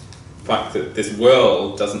fact that this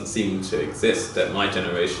world doesn't seem to exist, that my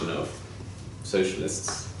generation of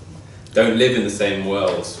socialists don't live in the same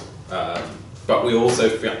world, but we also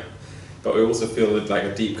feel like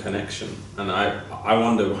a deep connection. And I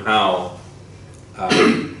wonder how,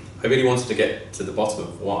 I really wanted to get to the bottom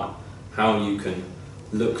of how you can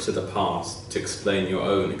look to the past to explain your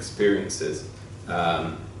own experiences.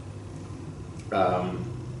 So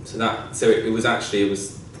it was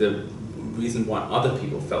the reason why other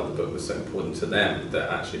people felt the book was so important to them that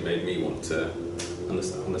actually made me want to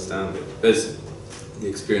understand it. There's the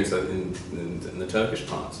experience in the Turkish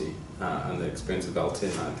party and the experience of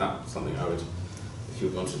Valtin. That's something I would, if you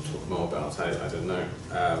would want to talk more about, I don't know,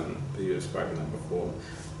 but you were describing that before.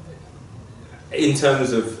 In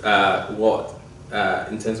terms of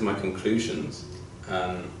in terms of my conclusions,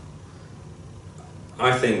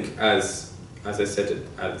 I think as I said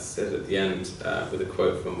at the end with a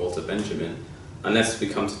quote from Walter Benjamin, unless we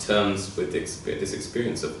come to terms with this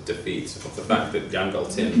experience of defeat, of the fact that Jan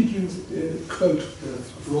Valtin. Did you quote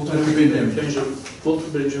Walter Benjamin? Walter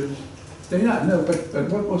Benjamin. Yeah, no, but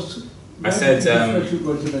what was? I said.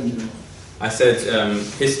 Walter Benjamin. I said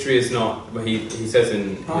history is not. Well, he says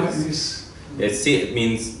in. It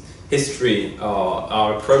means history.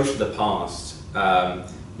 Our approach to the past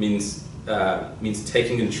means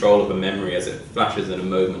taking control of a memory as it flashes in a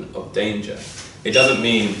moment of danger. It doesn't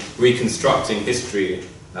mean reconstructing history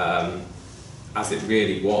as it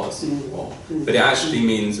really was, but it actually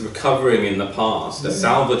means recovering in the past a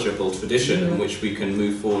salvageable tradition in which we can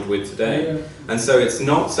move forward with today. And so it's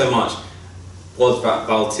not so much, was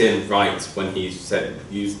Valtin right when he said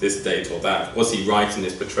use this date or that? Was he right in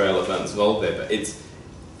his portrayal of Ernst Volbe? But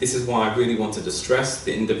this is why I really wanted to stress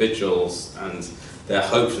the individuals and their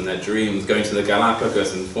hopes and their dreams, going to the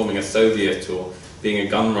Galapagos and forming a Soviet, or being a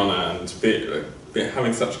gun runner and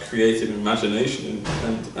having such creative imagination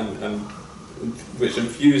and which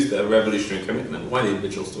infused their revolutionary commitment. Why the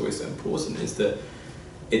individual story is so important is that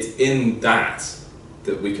it's in that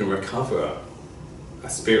we can recover a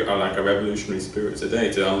spirit, like a revolutionary spirit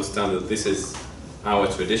today, to understand that this is our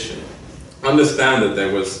tradition. Understand that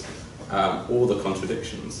there was all the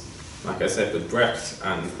contradictions, like I said, with Brecht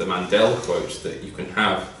and the Mandel quote, that you can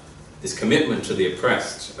have this commitment to the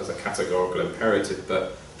oppressed as a categorical imperative,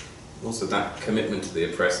 but also that commitment to the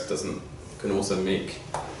oppressed can also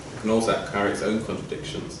carry its own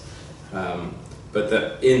contradictions. But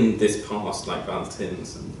that in this past, like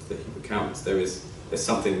Valtin's and that he recounts, there's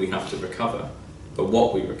something we have to recover. But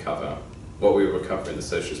what we recover in the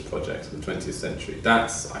socialist project of the 20th century,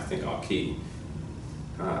 that's, I think, our key.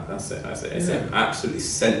 That's it. It's absolutely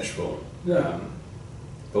central. But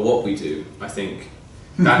what we do, I think,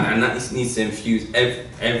 that needs to infuse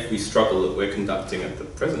every struggle that we're conducting at the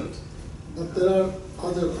present. But there are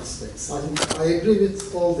other aspects. I agree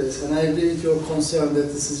with all this, and I agree with your concern that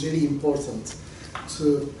this is really important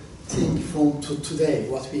to think from today,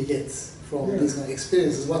 what we get from these kind of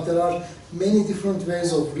experiences. But there are many different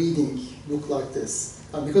ways of reading a book like this.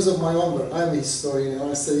 And because of my own work, I'm a historian,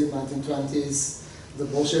 and I studied 1920s, the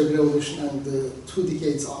Bolshevik Revolution, and the 2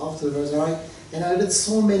 decades afterwards. And I read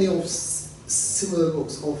so many of similar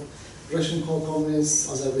books of Russian communists,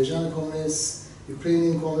 Azerbaijani communists,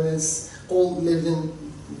 Ukrainian communists, all lived in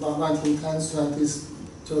 1910s, 20s,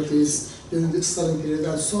 30s, during the Stalin period,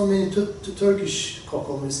 and so many Turkish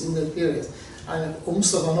communists in that period. And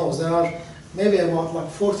Mustafa knows there are maybe about like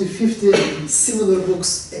 40, 50 similar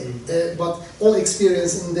books, but all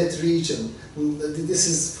experienced in that region. This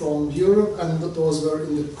is from Europe, and those were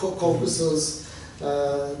in the Caucasus,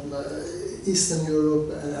 Eastern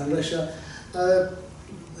Europe, and Russia.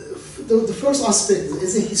 The first aspect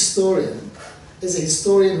is a historian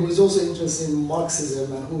who is also interested in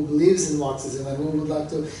Marxism and who believes in Marxism and who would like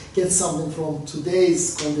to get something from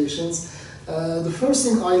today's conditions. The first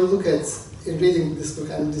thing I look at in reading this book,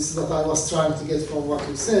 and this is what I was trying to get from what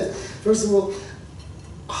you said, first of all,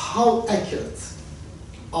 how accurate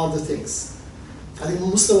are the things? I think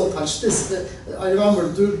Mustafa touched this. I remember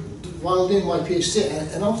while doing my PhD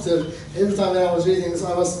and after, every time that I was reading this,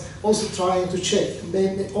 I was also trying to check,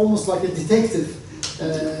 almost like a detective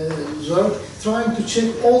work, trying to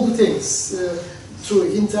check all the things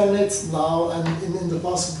through internet now and in the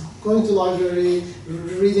past, going to library,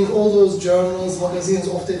 reading all those journals, magazines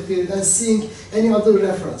of that period, and seeing any other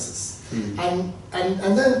references. And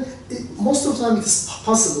then most of the time it is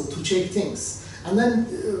possible to check things. And then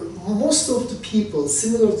most of the people,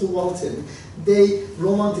 similar to Walton, they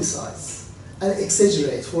romanticize and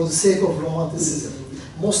exaggerate for the sake of romanticism,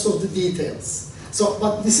 most of the details. So,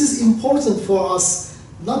 but this is important for us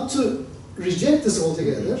not to reject this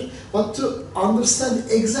altogether, but to understand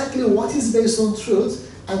exactly what is based on truth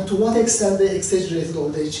and to what extent they exaggerate it or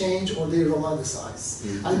they change or they romanticize.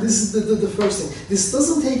 And this is the first thing. This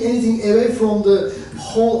doesn't take anything away from the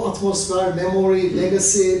whole atmosphere, memory,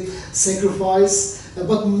 legacy, sacrifice,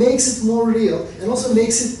 but makes it more real and also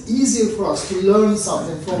makes it easier for us to learn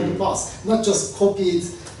something from the past, not just copy it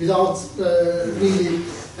without really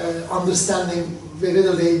understanding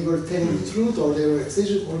whether they were telling the truth or they were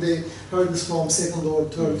exaggerating or they heard this from second or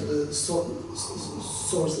third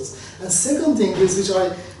sources. And second thing is, which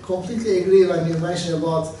I completely agree when you mentioned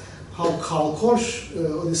about how Karl Korsch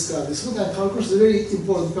described this book, and Karl Korsch is a very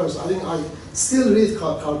important person. I think I still read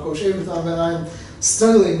Karl Korsch every time when I'm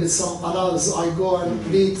struggling with some analysis. I go and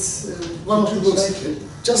read one of the books,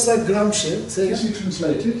 just like Gramsci. Is he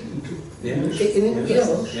translated into English?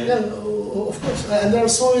 Yeah, of course. And there are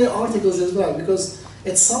so many articles as well, because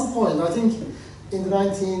at some point, I think in the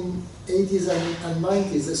 1980s and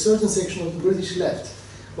 90s, a certain section of the British left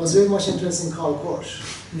was very much interested in Karl Korsch.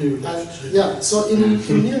 Yeah, so in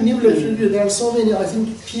New Left Review, there are so many, I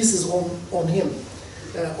think, pieces on him,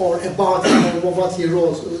 or about him, or what he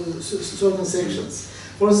wrote, certain sections.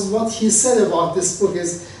 For instance, what he said about this book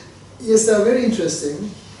is, yes, they are very interesting,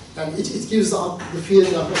 and it gives the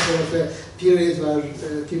feeling of a period where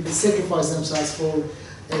people sacrifice themselves for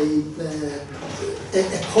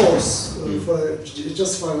a cause,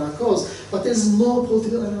 just for a cause, but there is no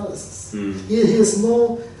political analysis. He has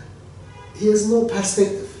no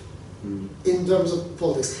perspective in terms of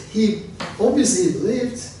politics. He obviously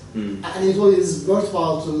believed, and he thought it is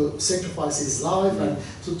worthwhile to sacrifice his life and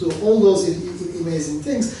to do all those amazing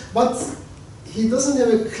things, but he doesn't have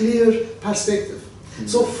a clear perspective.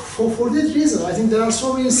 So for that reason, I think there are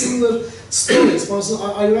so many similar stories. For instance,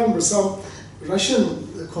 I remember some Russian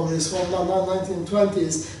communists from the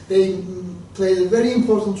 1920s, they played a very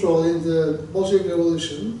important role in the Bolshevik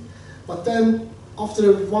Revolution, but then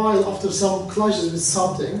after a while, after some clashes with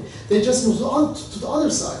something, they just moved on to the other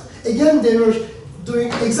side. Again, they were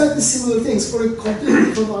doing exactly similar things for a completely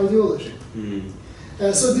different ideology.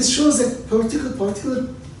 So this shows a particular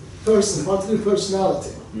person, particular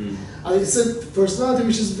personality. It's a personality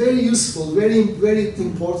which is very useful, very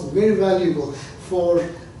important, very valuable for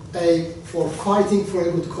fighting for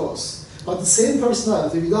a good cause. But the same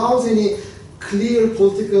personality, without any clear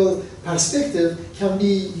political perspective, can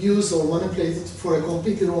be used or manipulated for a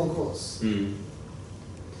completely wrong cause.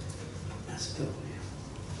 That's totally.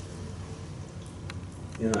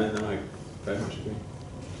 Yeah, I very much agree.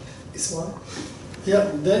 Ismail?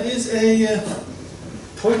 Yeah, there is a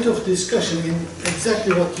point of discussion in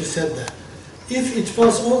exactly what you said there. If it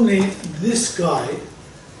was only this guy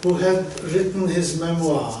who had written his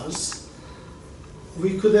memoirs,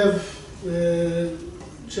 we could have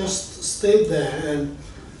just stayed there and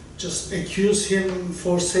just accuse him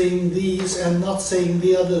for saying these and not saying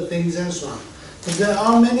the other things and so on. But there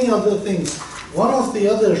are many other things. One of the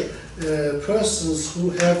other persons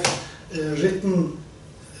who have written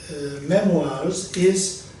memoirs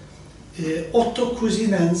is Otto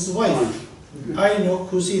Kuzinen's wife, Aino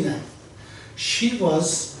Kuzinen. She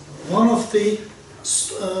was one of the,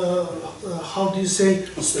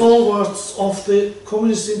 stalwarts of the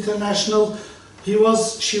Communist International. She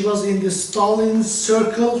was in the Stalin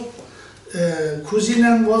circle.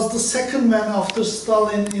 Kuzinen was the second man after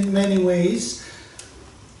Stalin in many ways.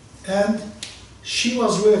 And she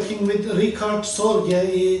was working with Richard Sorge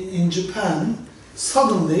in Japan.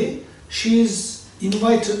 Suddenly, she is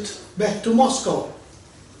invited back to Moscow.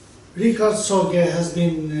 Richard Sorge has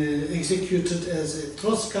been executed as a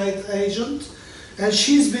Trotskyite agent, and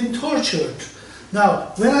she's been tortured.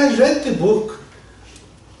 Now, when I read the book,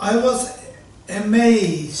 I was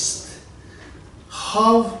amazed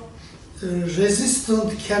how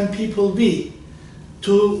resistant can people be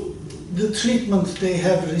to the treatment they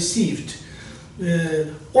have received.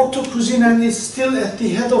 Otto Kuzinen is still at the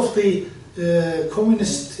head of the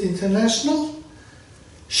Communist International.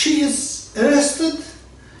 She is arrested.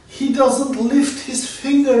 He doesn't lift his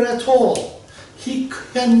finger at all. he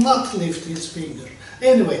cannot lift his finger.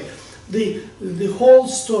 Anyway, the whole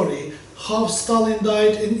story, how Stalin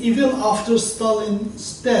died, and even after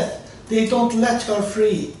Stalin's death, they don't let her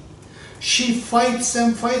free. She fights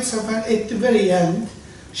and fights, and at the very end,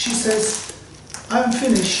 she says, I'm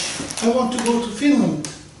finished, I want to go to Finland.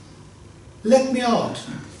 Let me out.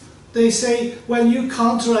 They say, well, you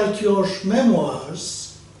can't write your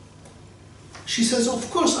memoirs. She says, of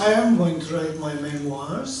course I am going to write my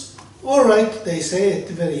memoirs. All right, they say at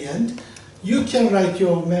the very end, you can write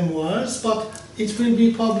your memoirs, but it will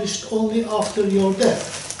be published only after your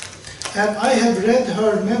death. And I have read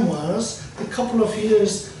her memoirs a couple of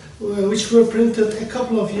years, which were printed a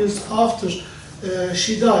couple of years after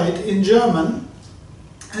she died in German,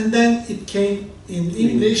 and then it came in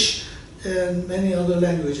English and many other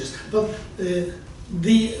languages. But the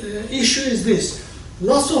issue is this: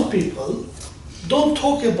 lots of people don't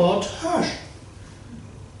talk about her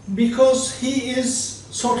because he is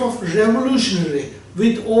sort of revolutionary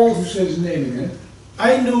with all. Who says his name again?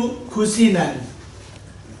 Ainu Kuzinen.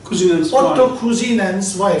 Kuzinen's Otto wife.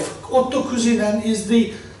 Kuzinen's wife. Otto Kuzinen is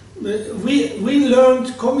the. We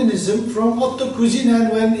learned communism from Otto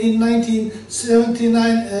Kuzinen when in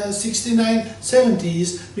 1979, 69,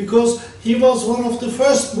 70s, because he was one of the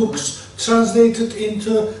first books translated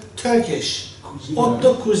into Turkish. Kuzinen.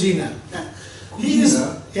 Otto Kuzinen. He is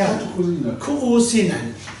Kuzinen.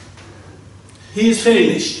 Kuzinen. He is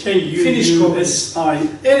Finnish. Finnish communist.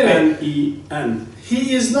 K-U-U-S-I-N-E-N.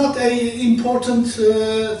 He is not an important,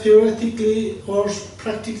 theoretically or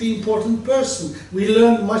practically important person. We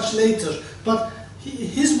learn much later. But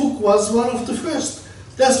his book was one of the first.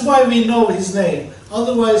 That's why we know his name.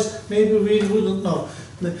 Otherwise, maybe we wouldn't know.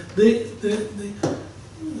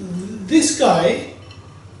 This guy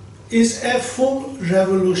is a full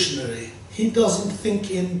revolutionary. He doesn't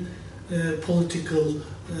think in political,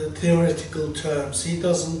 theoretical terms. He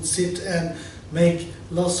doesn't sit and make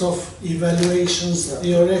lots of evaluations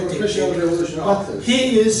theoretically, but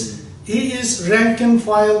he is rank and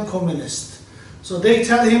file communist. So they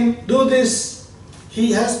tell him, do this.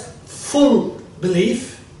 He has full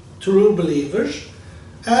belief, true believer,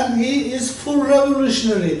 and he is full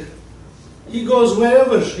revolutionary. He goes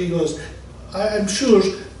wherever he goes. I'm sure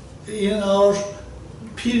in our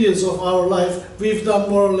periods of our life we've done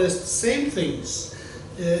more or less the same things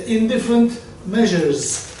in different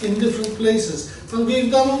measures, in different places. But we've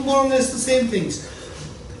done more or less the same things.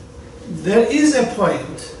 There is a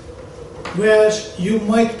point where you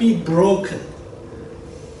might be broken.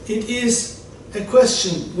 It is a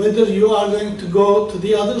question whether you are going to go to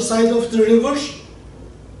the other side of the river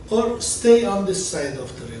or stay on this side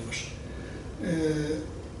of the river.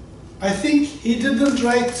 I think he didn't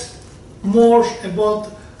write more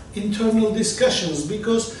about internal discussions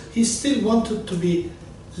because he still wanted to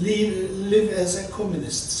live as a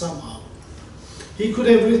communist somehow. He could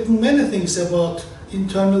have written many things about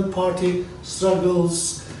internal party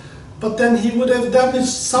struggles, but then he would have damaged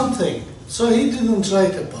something, so he didn't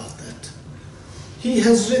write about that. He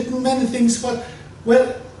has written many things, but,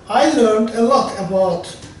 well, I learned a lot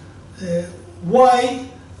about why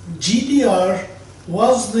GDR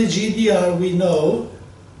was the GDR we know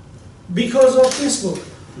because of this book.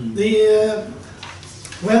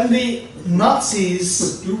 When the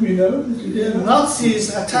Nazis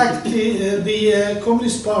attacked the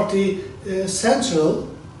Communist Party Central,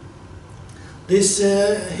 this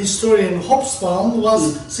historian Hobsbawm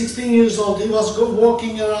was 16 years old. He was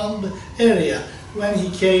walking around the area when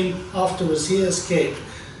he came afterwards. He escaped.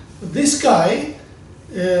 This guy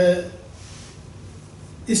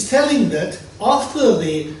is telling that after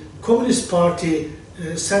the Communist Party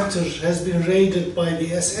center has been raided by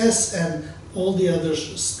the SS and all the other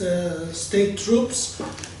state troops,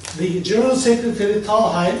 the General Secretary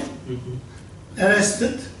Thalheim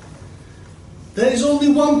arrested. There is only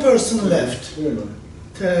one person left,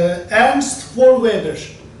 Ernst Wohlweber.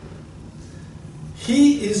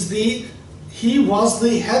 He was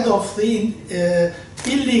the head of the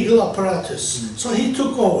illegal apparatus, so he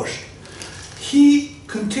took over. He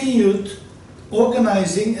continued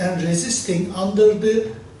organizing and resisting under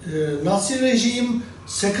the Nazi regime,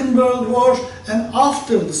 Second World War, and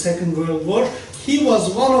after the Second World War, he was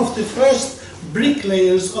one of the first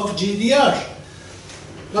bricklayers of GDR.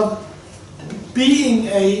 But being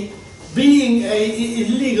a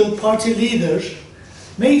illegal party leader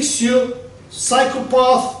makes you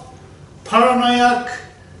psychopath, paranoid.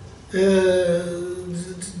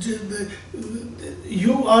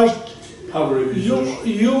 You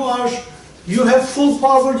have full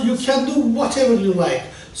power. You can do whatever you like.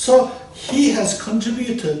 So he has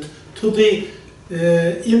contributed to the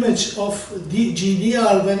image of the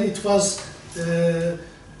GDR when it was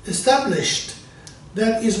established.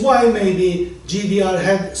 That is why maybe GDR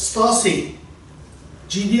had Stasi.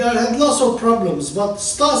 GDR had lots of problems, but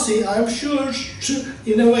Stasi, I'm sure,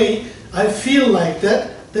 in a way, I feel like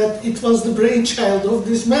that it was the brainchild of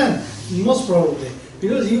this man, most probably,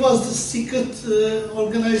 because he was the secret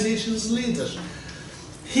organization's leader.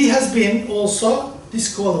 He has been also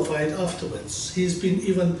disqualified afterwards. He's been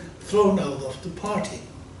even thrown out of the party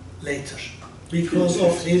later because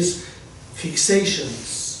of his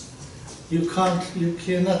fixations. You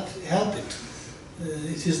cannot help it.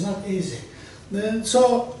 It is not easy.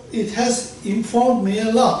 So it has informed me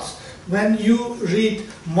a lot. When you read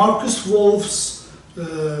Marcus Wolf's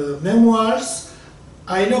memoirs,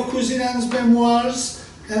 Ayla Kuzinen's memoirs,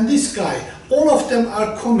 and this guy, all of them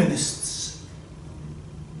are communists.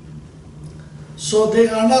 So they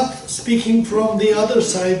are not speaking from the other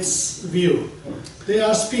side's view. They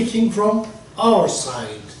are speaking from our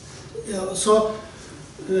side. So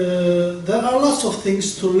there are lots of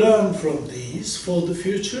things to learn from these for the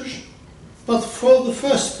future. But for the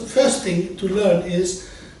first thing to learn is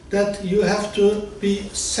that you have to be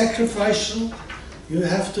sacrificial, you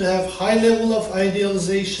have to have high level of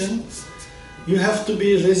idealization, you have to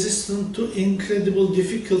be resistant to incredible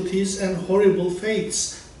difficulties and horrible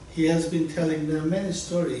fates. He has been telling them many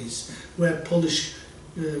stories where Polish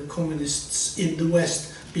communists in the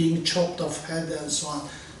West being chopped off head and so on.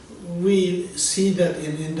 We see that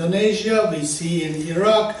in Indonesia, we see in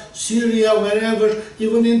Iraq, Syria, wherever,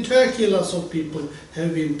 even in Turkey, lots of people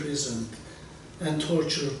have been imprisoned and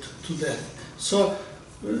tortured to death. So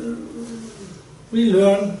we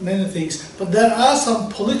learn many things, but there are some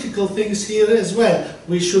political things here as well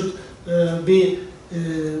we should be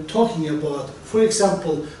talking about. For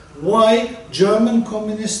example, why German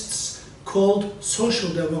communists called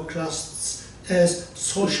social democrats as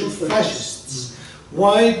social fascists?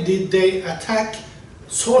 Why did they attack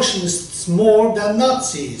socialists more than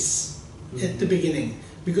Nazis at the beginning?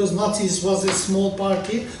 Because Nazis was a small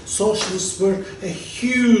party, socialists were a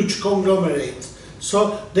huge conglomerate.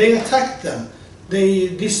 So they attacked them.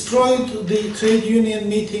 They destroyed the trade union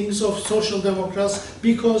meetings of social democrats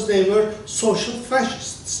because they were social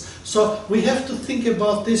fascists. So we have to think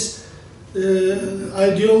about this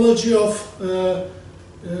ideology of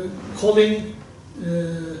calling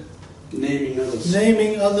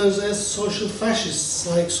naming others as social fascists,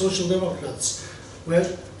 like social democrats. Well,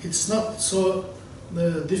 it's not so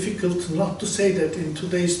difficult not to say that in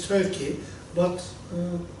today's Turkey, but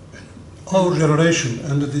our generation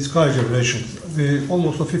and this guy generation,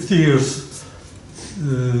 almost 50 years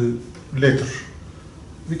later,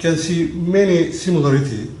 we can see many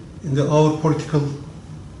similarity in our political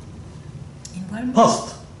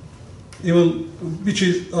past. Even which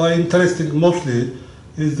is interesting mostly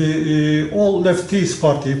is the all leftist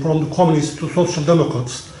party, from the communists to social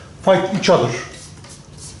democrats, fight each other.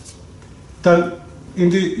 Then in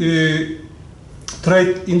the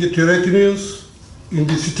trade unions, in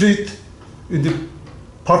the street, in the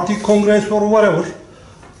party congress or whatever,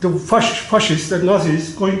 the fascists and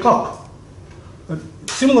Nazis going up.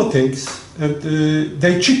 Similar things, and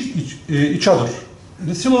they cheat each other. And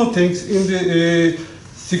the similar things in the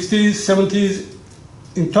 60s, 70s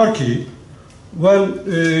in Turkey, when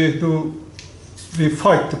we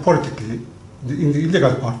fight politically in the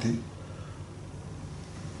illegal party,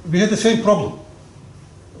 we had the same problem.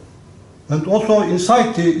 And also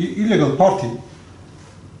inside the illegal party,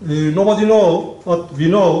 nobody knows, but we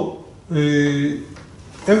know,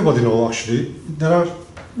 everybody knows actually, there are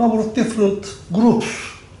a number of different groups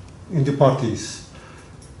in the parties.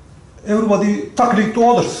 Everybody tackling to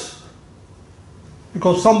others.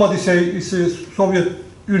 Because somebody say it's a Soviet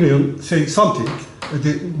Union saying something,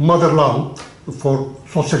 the motherland for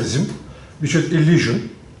socialism, which is illusion.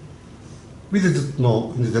 We didn't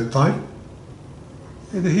know in that time.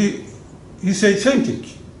 And he said same thing,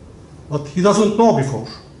 but he doesn't know before.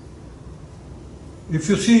 If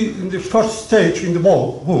you see in the first stage in the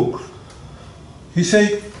book, he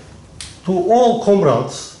said to all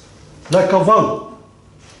comrades, like a one,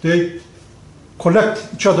 they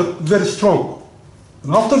collect each other very strong.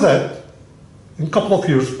 And after that, in a couple of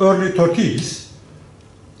years, early 30s,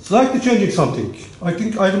 slightly changing something. I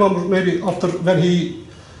think I remember maybe after when he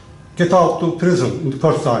get out to prison in the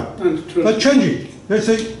first time. But changing. They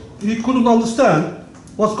say he couldn't understand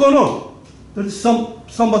what's going on. There is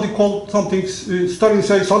somebody called something, Stalin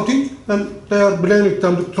say something, and they are blaming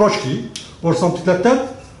them to Trotsky or something like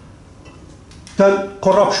that. Then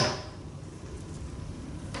corruption.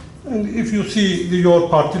 And if you see your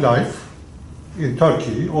party life in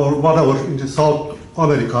Turkey or whatever in the South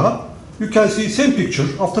America, you can see same picture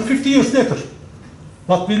after 50 years later.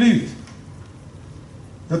 But believe,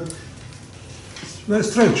 That it's very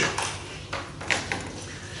strange.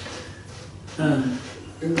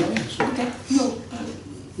 Okay, no,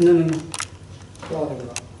 No.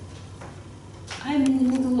 I'm in the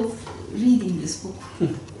middle of reading this book,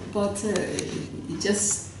 but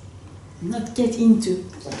just not get into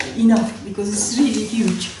enough because it's really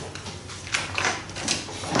huge.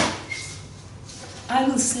 I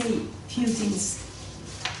will say a few things.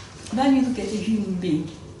 When you look at a human being,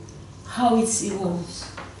 how it evolves,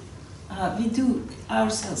 we do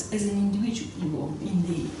ourselves as an individual evolve in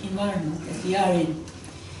the environment that we are in.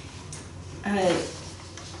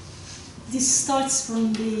 This starts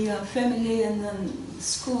from the family and then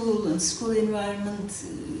school and school environment,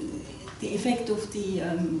 the effect of the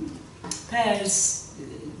pairs,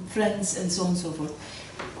 friends, and so on and so forth.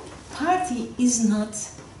 Party is not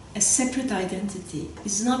a separate identity,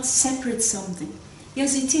 it's not separate something.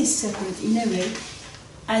 Yes, it is separate in a way,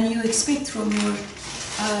 and you expect from your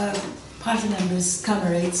party members,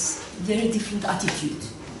 comrades, very different attitude.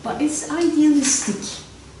 But it's idealistic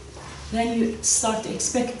when you start to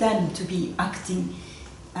expect them to be acting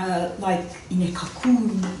like in a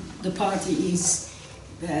cocoon. The party is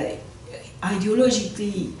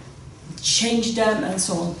ideologically change them and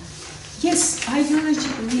so on. Yes,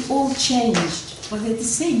 ideologically we all changed, but at the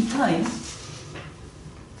same time,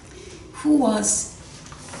 who was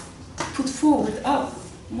put forward are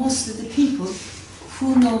most of the people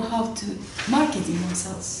who know how to market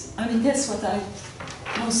themselves. I mean, that's what I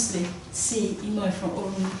mostly see in my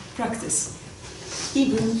own practice.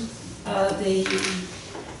 Even the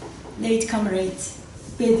late comrade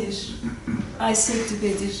Bedir, I said to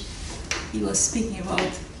Bedir, he was speaking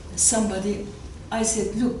about somebody, I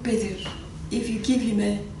said, look Bedir, if you give him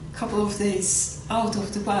a couple of days out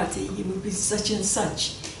of the party, he will be such and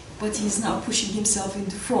such. But he's now pushing himself in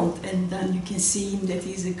the front, and then you can see him that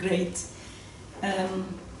he's a great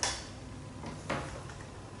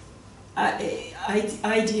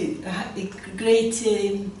great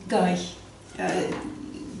guy.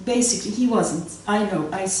 Basically, he wasn't. I know,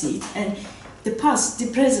 I see it. And the past, the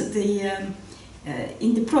present,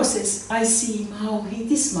 in the process, I see him how he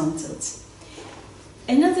dismantled.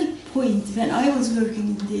 Another point, when I was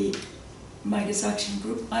working in the Migrants Action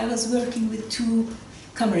Group, I was working with two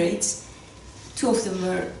comrades. Two of them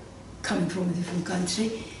were coming from a different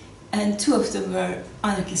country, and two of them were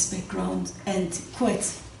anarchist background and quite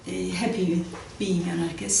happy with being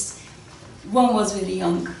anarchist. One was very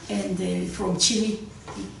young and from Chile.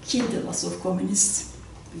 He killed a lot of communists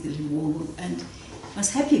with a revolver and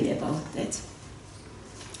was happy about that.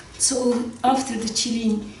 So after the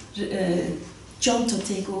Chilean junta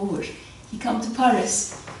take over, he come to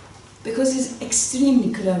Paris because he's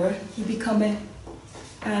extremely clever. He become a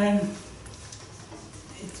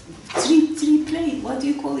three play, what do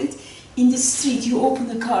you call it? In the street, you open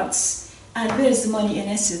the cards, and where's the money, and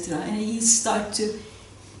etc. And he start to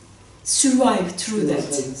survive through that.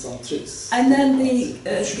 And then the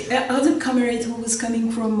other comrade who was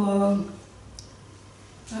coming from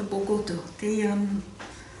Bogota,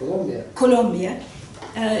 Colombia,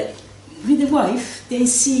 with the wife, they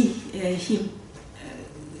see him,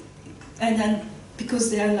 and then because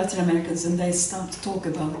they are Latin Americans and they start to talk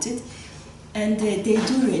about it, and they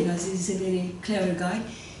do realize he's a very clever guy,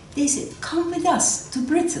 they said, come with us to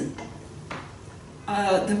Britain.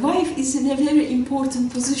 The wife is in a very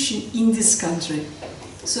important position in this country.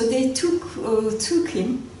 So they took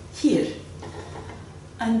him here.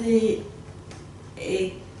 And a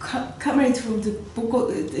comrade from the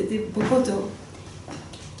Bogota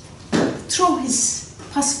threw his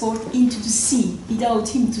passport into the sea without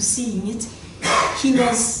him to seeing it. He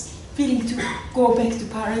was willing to go back to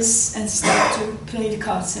Paris and start to play the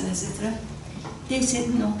cards and etc. They said,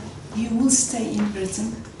 no, you will stay in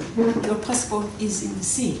Britain. Your passport is in the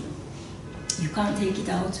sea. You can't take it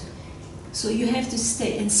out. So you have to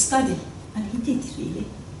stay and study. And he did, really.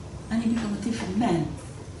 And he became a different man.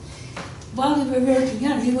 While we were working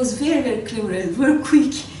hard, he was very, very clever and very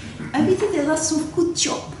quick. And we did a lot of good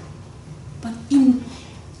job. But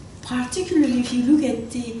particularly if you look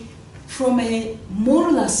at from a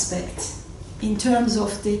moral aspect, in terms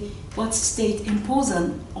of what state imposed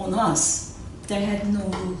on us, they had no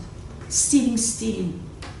rule. Stealing,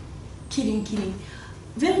 killing.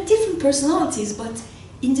 Very different personalities, but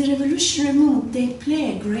in the revolutionary movement they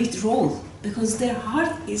play a great role because their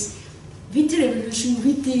heart is with the revolution,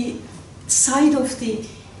 with the side of the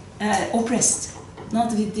oppressed,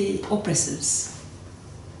 not with the oppressors.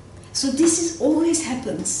 So this always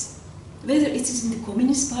happens, whether it is in the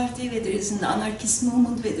Communist Party, whether it is in the anarchist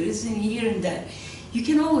movement, whether it is in here and there. You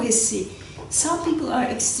can always see some people are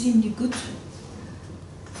extremely good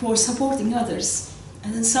for supporting others,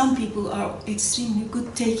 And then some people are extremely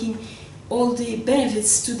good taking all the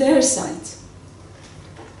benefits to their side.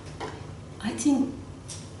 I think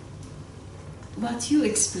what you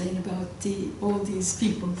explain about all these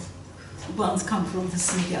people, one come from the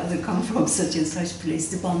sea, the other come from such and such place,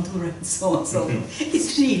 the Bandura and so on, so on.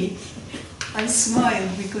 It's really, I smile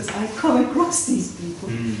because I come across these people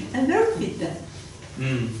and work with them.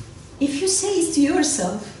 If you say it to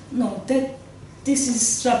yourself, no, that this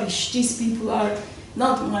is rubbish, these people are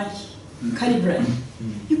not my calibre,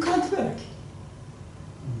 you can't work.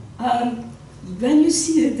 When you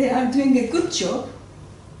see that they are doing a good job,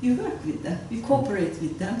 you work with them, you cooperate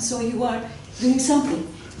with them, so you are doing something.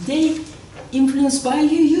 They influenced by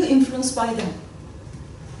you, you influenced by them.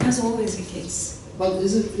 That's always the case. But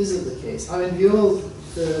is it the case? I mean, you all,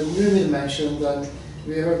 Mümin mentioned, and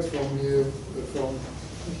we heard from you from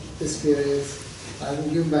this period,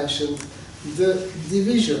 and you mentioned the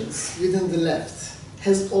divisions within the left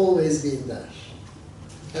has always been there,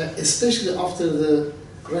 especially after the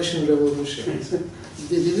Russian Revolution.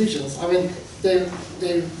 The divisions, I mean,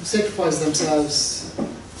 they sacrificed themselves,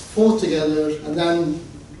 fought together, and then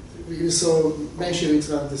we saw Mensheviks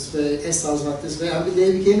went this way, SRs went this way, and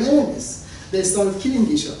they became enemies. They started killing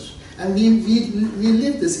each other. And we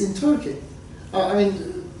lived this in Turkey. I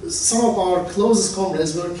mean, some of our closest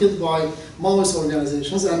comrades were killed by Maoist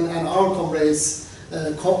organizations, and our comrades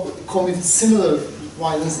committed similar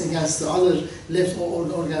violence against the other left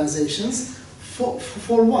organizations.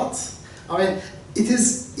 For what? I mean, it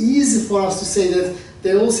is easy for us to say that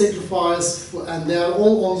they all sacrifice and they are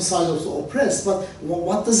all on the side of the oppressed, but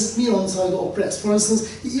what does it mean on the side of the oppressed? For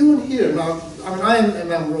instance, even here, now, I mean, I am a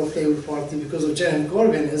member of Labour Party because of Jeremy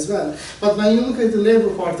Corbyn as well, but when you look at the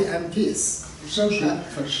Labour Party MPs, social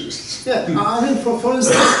fascists. Yeah, I mean, for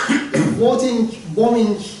instance,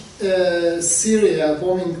 bombing Syria,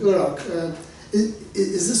 bombing Iraq,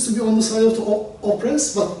 is this to be on the side of the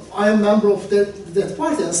oppressed? But I am a member of that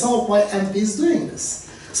party, and some of my MPs doing this.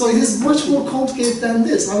 So it is much more complicated than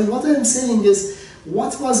this. I mean, what I am saying is,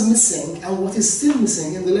 what was missing and what is still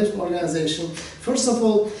missing in the left organization, first of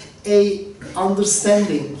all, a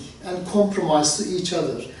understanding and compromise to each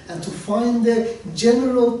other, and to find a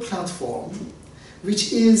general platform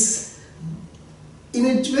which is, in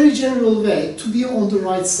a very general way, to be on the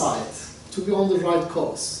right side, to be on the right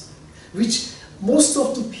cause, which most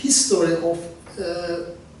of the history of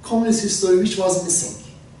communist history which was missing.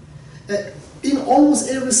 In almost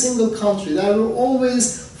every single country, there were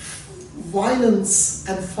always violence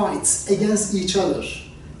and fights against each other,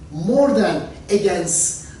 more than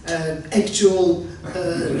against actual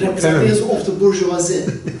representatives of the bourgeoisie.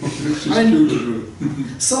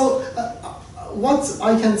 So, what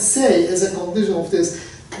I can say as a conclusion of this,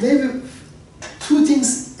 maybe two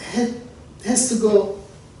things has to go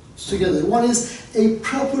together. One is a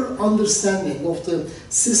proper understanding of the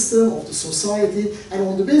system, of the society, and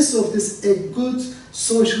on the basis of this, a good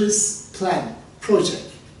socialist plan, project,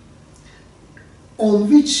 on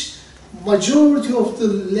which majority of the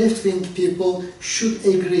left-wing people should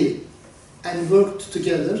agree and work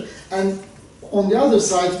together. And on the other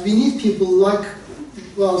side, we need people like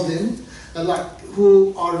Weldon,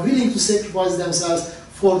 who are willing to sacrifice themselves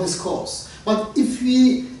for this cause. But if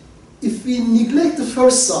we neglect the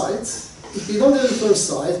first side, if we don't have the first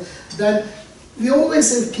side, then we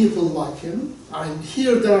always have people like him. I mean,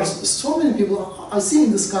 here there are so many people I see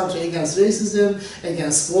in this country against racism,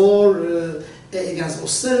 against war, against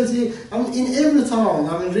austerity. I mean, in every town,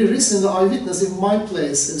 I mean, recently I witnessed in my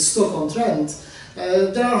place, in Stoke-on-Trent,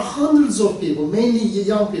 there are hundreds of people, mainly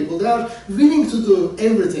young people, they are willing to do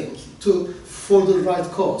everything for the right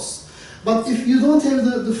cause. But if you don't have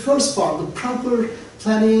the first part, the proper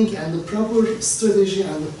planning and the proper strategy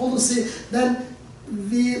and the policy, then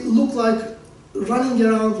we look like running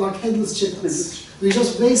around like headless chickens. We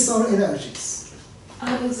just waste our energies.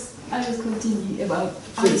 I was continuing about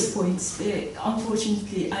Ali's points.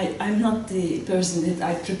 Unfortunately, I'm not the person that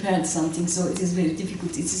I prepared something, so it is very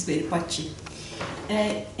difficult, it is very patchy.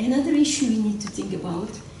 Another issue we need to think about,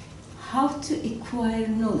 how to acquire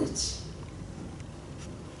knowledge.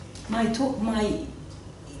 My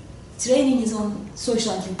training is on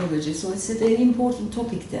social anthropology, so it's a very important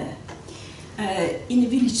topic there. In a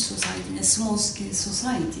village society, in a small-scale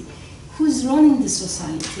society, who's running the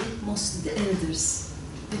society? Mostly the elders.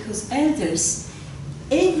 Because elders,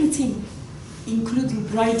 everything, including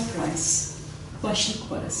bride price, başlık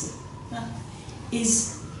parası,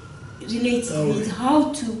 is related with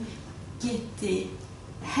how to get the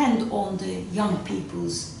hand on the young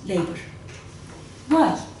people's labor.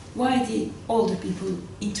 Why? Why the older people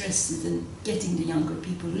interested in getting the younger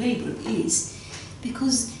people labor is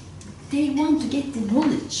because they want to get the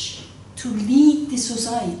knowledge to lead the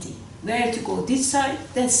society, where to go, this side,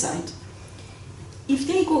 that side. If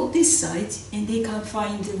they go this side and they can't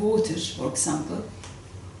find the water, for example,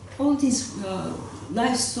 all these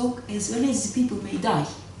livestock as well as the people may die.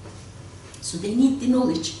 So they need the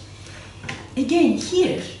knowledge. Again,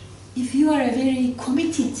 here, if you are a very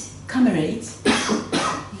committed comrade,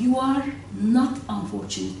 you are not,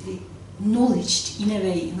 unfortunately, knowledged in a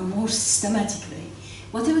way, in a more systematic way.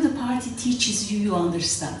 Whatever the party teaches you, you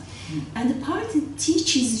understand. And the party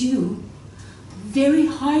teaches you very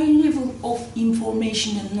high level of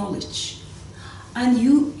information and knowledge. And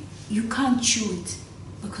you can't chew it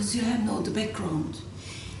because you have no the background.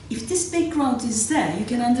 If this background is there, you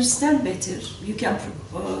can understand better, you can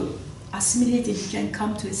assimilate it, you can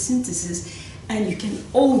come to a synthesis, and you can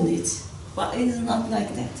own it. But it is not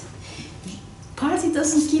like that. Party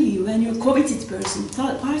doesn't give you, when you're a committed person,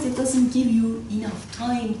 party doesn't give you enough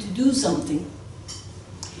time to do something.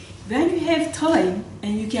 When you have time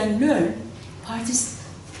and you can learn, parties,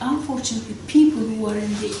 unfortunately, people who are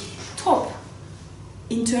in the top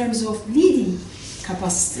in terms of leading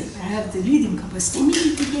capacity, have the leading capacity,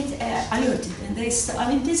 immediately get alerted, and they start.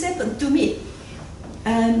 I mean, this happened to me.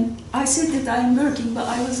 And I said that I'm working, but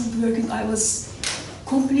I wasn't working. I was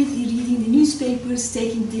completely reading the newspapers,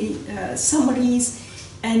 taking the summaries,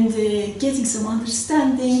 and getting some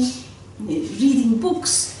understanding, reading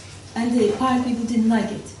books, and the party people didn't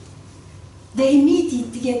like it. They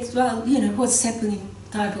immediately get, well, you know, what's happening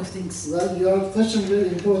type of things. Well, you are touching a very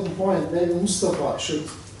important point. Maybe Mustafa should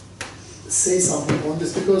say something on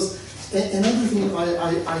this, because another thing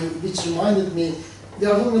which reminded me, they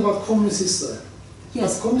are talking about communist history.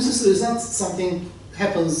 Yes. But communist history is not something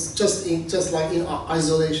happens just like in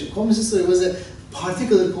isolation. Communist history was a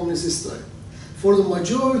particular communist history. For the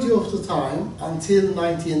majority of the time, until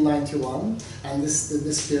 1991 and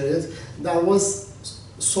this period, there was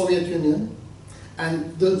Soviet Union.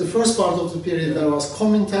 And the first part of the period there was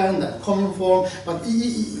Comintern, then Cominform, but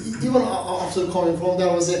even after Cominform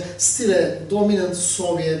there was still a dominant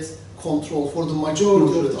Soviet control for the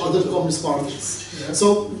majority of the other communist parties. Yeah.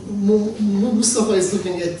 So Mustafa is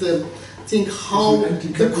looking at the thing how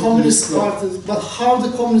the communist parties, but how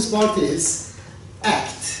the communist parties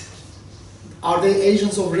act. Are they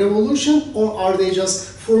agents of revolution, or are they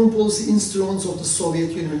just foreign policy instruments of the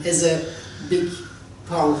Soviet Union as a big,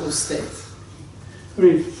 powerful state? I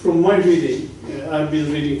mean, from my reading, I've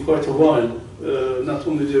been reading quite a while, not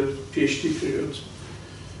only the PhD period,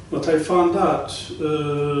 but I found out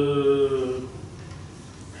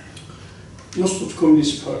most of the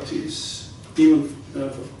communist parties, even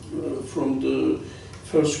from the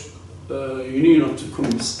first union of the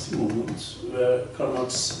communist movement, where Karl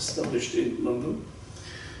Marx established in London,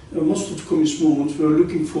 most of the communist movements were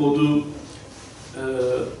looking for the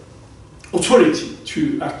authority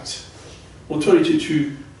to act, authority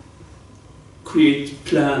to create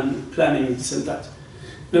planning, this and that.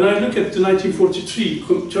 When I look at the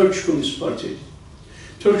 1943 Turkish Communist Party,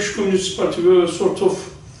 Turkish Communist Party were sort of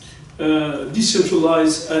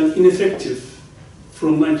decentralized and ineffective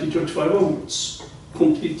from 1935 onwards,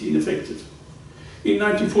 completely ineffective. In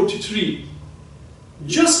 1943,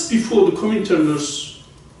 just before the Comintern was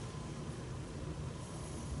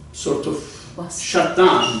sort of shut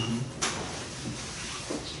down,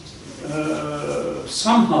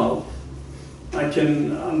 somehow, I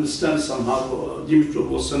can understand somehow, Dimitrov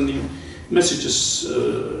was sending messages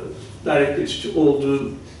directly to all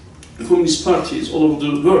the communist parties all over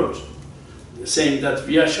the world, saying that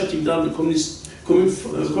we are shutting down the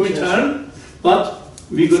Comintern, but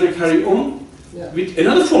we're going to carry on with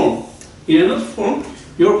another form. In another form,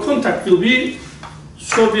 your contact will be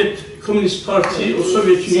Soviet Communist Party or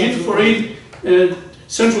Soviet Union Foreign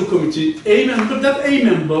Central Committee. A member, that A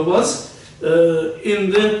member was in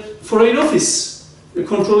the Foreign Office,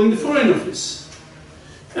 controlling the Foreign Office.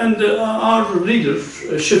 And our leader,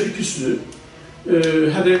 Şefik Hüsnü,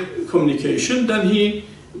 had a communication. Then he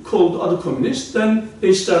called other communists. Then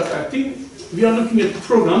they start acting. We are looking at the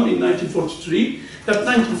program in 1943. That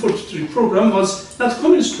 1943 program was not a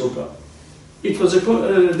communist program. It was a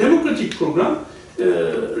democratic program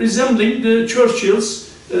resembling the Churchill's,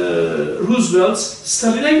 Roosevelt's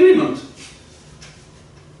Stalin agreement.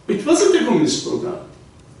 It wasn't a communist program.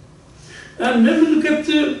 And when we look at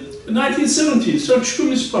the 1970s Turkish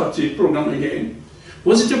Communist Party program again,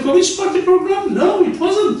 was it a Communist Party program? No, it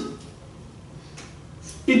wasn't.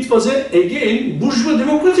 It was, again, bourgeois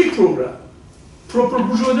democratic program. Proper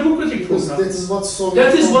bourgeois democratic program. That is what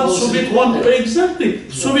Soviet wanted. Exactly.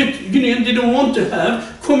 Yeah. Soviet Union didn't want to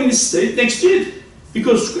have communist state next to it,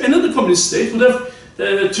 because another communist state would have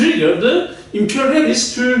triggered the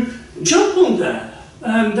imperialists to jump on that,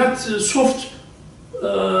 and that soft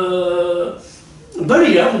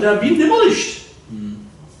barrier would have been demolished.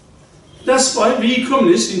 That's why we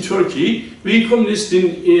communists in Turkey, we communists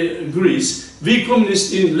in Greece, we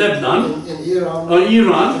communists in Lebanon, in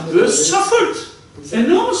Iran suffered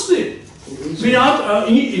enormously. Without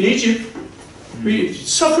in Egypt, we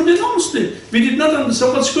suffered enormously. We did not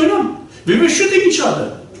understand what's going on. We were shooting each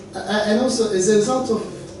other. And also, as a result of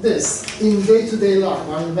this, in day-to-day life,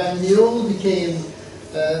 I mean, when we all became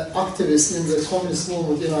activists in the communist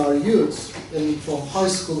movement in our youth, from high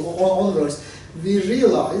school onwards, we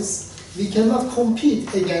realized we cannot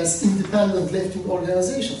compete against independent left-wing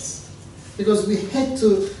organizations, because we had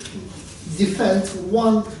to defend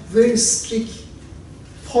one very strict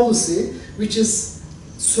policy, which is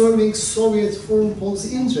serving Soviet foreign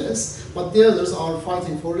policy interests, but the others are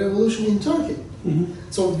fighting for revolution in Turkey.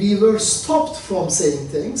 So we were stopped from saying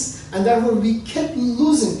things, and therefore we kept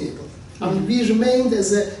losing people. I mean, we remained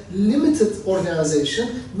as a limited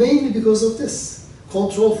organization, mainly because of this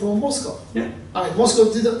control from Moscow. Yeah. I mean, Moscow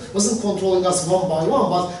wasn't controlling us one by one,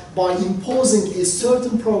 but by imposing a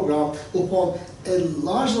certain program upon a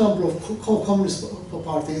large number of communist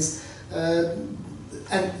parties,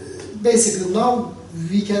 and basically now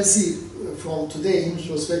we can see from today in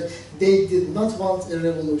retrospect, they did not want a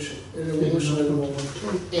revolutionary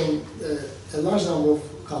movement in a large number of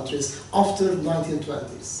countries after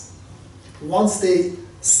 1920s. Once they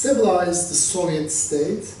stabilized the Soviet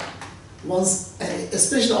state,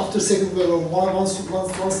 especially after Second World War,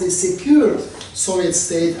 once they secured Soviet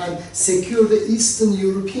state and secured the Eastern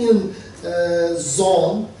European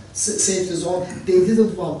zone, safety zone, they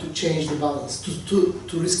didn't want to change the balance, to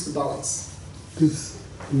risk the balance. This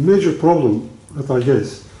major problem that I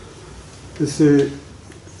guess is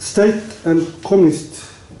state and communist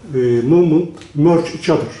movement merge each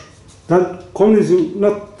other. Then communism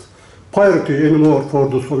not priority anymore for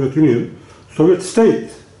the Soviet Union, Soviet state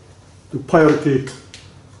the priority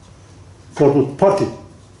for the party,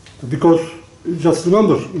 because just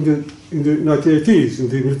remember in the 1980s in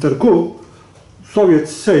the military coup, Soviet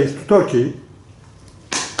says to Turkey,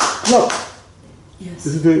 look, Yes.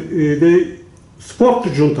 they support the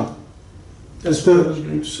junta. That's what I was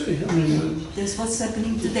going to say. I mean, That's what's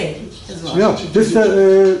happening today as well. Yeah, that's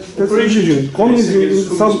the region. Communism in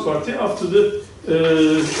some some. party after the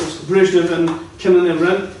Brezhnev and Kenan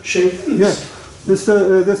Evren shake hands. Yeah, that's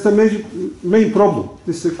the main problem.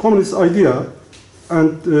 It's the communist idea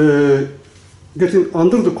and getting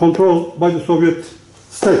under the control by the Soviet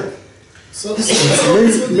state. So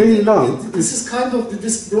Main this is kind of,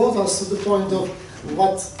 this brought us to the point of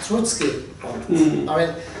what Trotsky wanted. I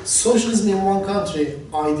mean, socialism in one country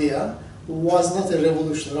idea was not a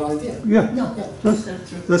revolutionary idea. Yeah, No, Yeah. that's not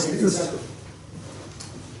true. that's Exactly.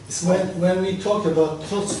 When we talk about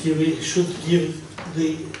Trotsky, we should give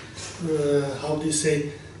the, how do you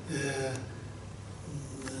say,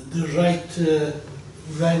 the right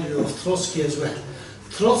value of Trotsky as well.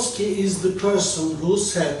 Trotsky is the person who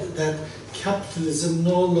said that capitalism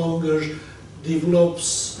no longer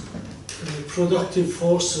develops productive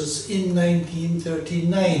forces in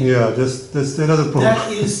 1939. yeah, that's another problem.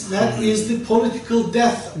 That is the political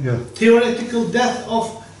death, Yeah. theoretical death of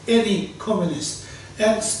any communist.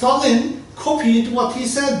 And Stalin copied what he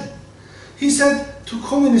said. He said to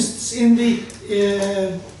communists in the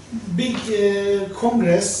big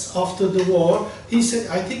congress after the war, he said,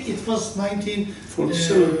 I think it was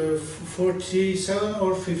 1947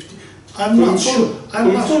 or 50. I'm not sure.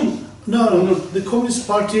 I'm not sure. No, the Communist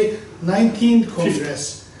Party 19th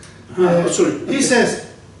Congress. Sorry. He says,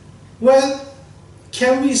 well,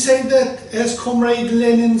 can we say that, as Comrade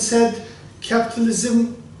Lenin said,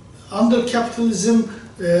 capitalism, under capitalism,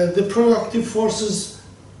 the productive forces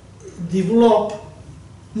develop?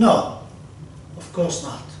 No, of course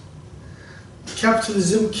not.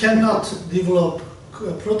 Capitalism cannot develop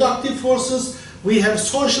productive forces. We have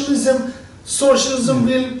socialism. Socialism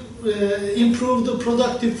will improve the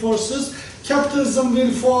productive forces. Capitalism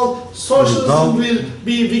will fall. Socialism will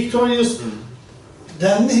be victorious.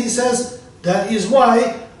 Then he says, that is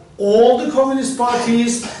why all the communist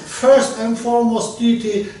parties' first and foremost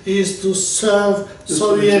duty is to serve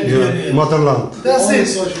Soviet Union. Motherland. That's Only it.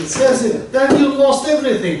 socialism. That's it. Then you lost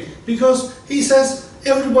everything, because he says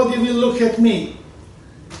everybody will look at me.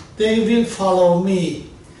 They will follow me.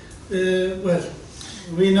 Well,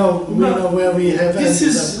 we know where we have. This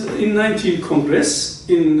ended is up. in 19th Congress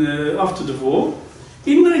in after the war.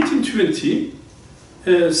 In 1920,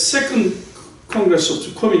 second Congress of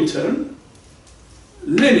the Comintern,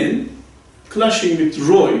 Lenin, clashing with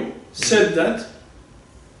Roy, said that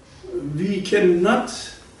we cannot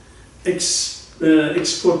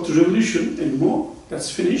export the revolution anymore. That's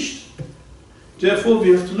finished. Therefore, we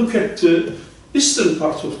have to look at the eastern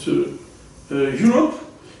part of the, Europe.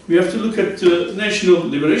 We have to look at the national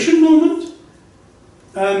liberation movement.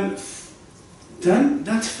 And then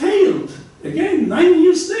that failed. Again, 9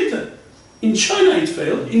 years later. In China it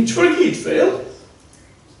failed, in Turkey it failed.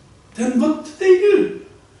 Then what did they do?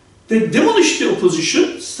 They demolished the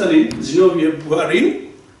opposition, Stalin, Zinoviev,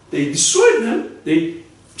 Bukharin. They destroyed them, they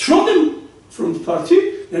threw them from the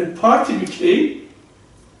party, and party became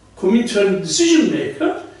Comintern decision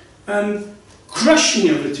maker and crushing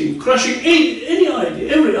everything, crushing any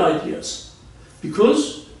idea, every ideas.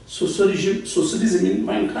 Because socialism in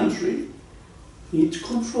my country needs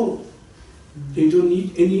control. They don't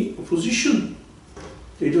need any opposition.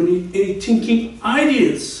 They don't need any thinking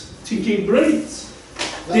ideas, thinking brains.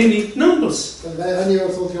 They need numbers. When you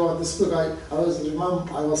were talking about this book, I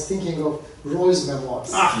was thinking of Roy's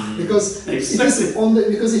memoirs. Because exactly.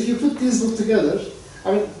 Because if you put these books together,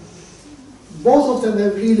 I mean, both of them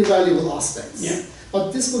have really valuable aspects. Yeah.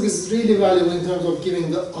 But this book is really valuable in terms of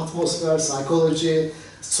giving the atmosphere, psychology,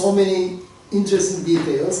 so many interesting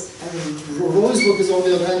details. And Roy's book is on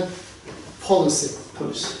the other hand policy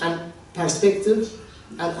and perspective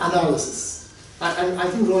and analysis. And I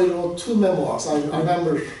think Roy wrote 2 memoirs. I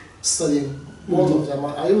remember studying both of them.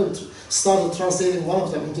 I even started translating one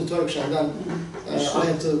of them into Turkish, and then I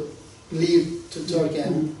had to leave to Turkey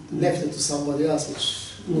and left it to somebody else, which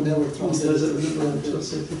never translated.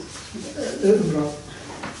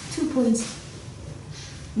 2 points.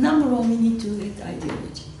 Number one, we need to look at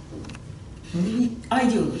ideology.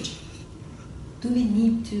 Ideology. Do we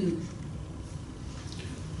need to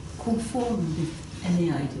conform with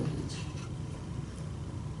any ideology?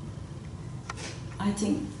 I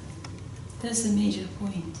think that's a major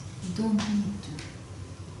point. We don't need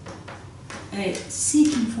to.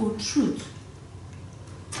 Seeking for truth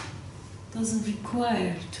doesn't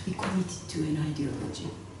require to be committed to an ideology.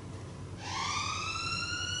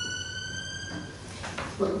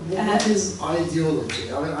 But what is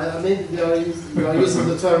ideology? I mean, we are using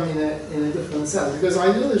the term in a different sense, because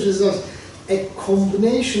ideology is a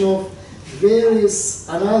combination of various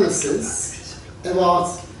analyses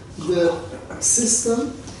about the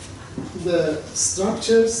system, the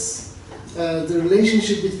structures, the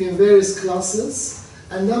relationship between various classes,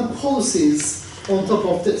 and then policies on top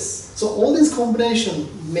of this. So all this combination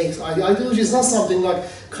makes ideology is not something like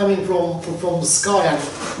coming from the sky, and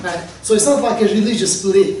so it's not like a religious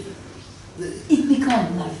belief. It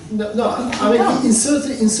becomes like. No, I mean in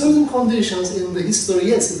certain conditions in the history,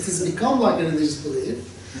 yes, it has become like a religious belief.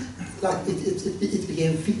 Like it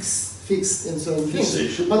became fixed in certain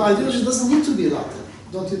things. But ideology doesn't need to be like that,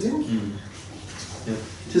 don't you think? Yeah.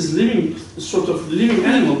 It is living, sort of living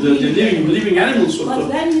animal, the living animal sort but of.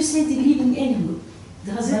 But when you say the living animal,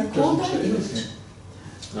 does it call ideology?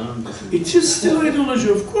 It is still ideology,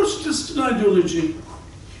 of course it is still ideology.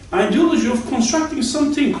 Ideology of constructing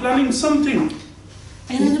something, planning something.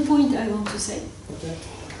 Another point I want to say. Okay.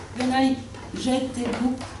 When I read the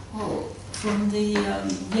book from the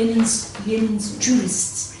Lenin's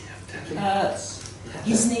jurist,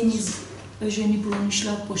 his name is Eugeni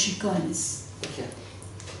Bronislav-Poshikanis. Okay.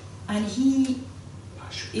 And he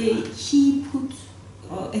put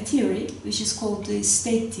a theory which is called the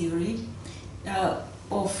state theory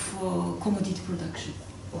of commodity production.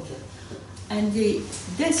 Okay. And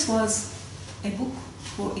this was a book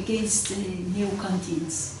against the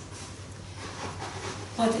neo-Kantians.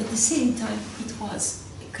 But at the same time, it was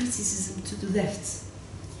a criticism to the left.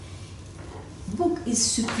 The book is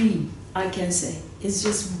supreme, I can say. It's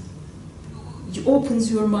just, it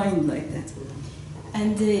opens your mind like that.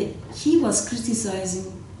 And he was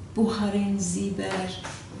criticizing Bukharin, Ziber,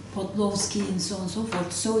 Podlovsky, and so on and so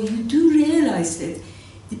forth. So you do realize that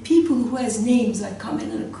the people who has names like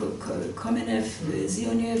Kamenev,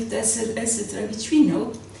 Zionev, etc., which we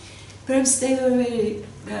know, perhaps they were very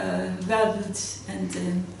well-built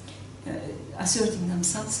and asserting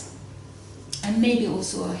themselves, and maybe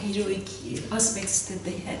also heroic aspects that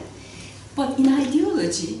they had. But in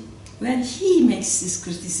ideology, when he makes this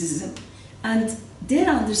criticism, and their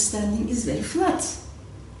understanding is very flat.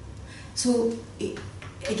 So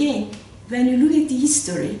again, when you look at the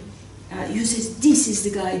history, you say, this is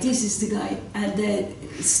the guy, and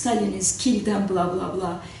Stalin is killed and blah, blah,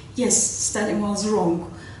 blah. Yes, Stalin was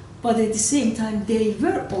wrong, but at the same time, they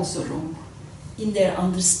were also wrong in their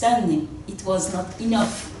understanding. It was not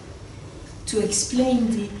enough to explain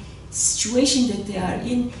the situation that they are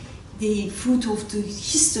in. The fruit of the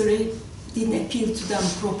history didn't appeal to them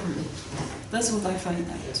properly. That's what I find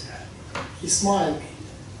out. Ismail,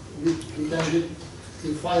 we can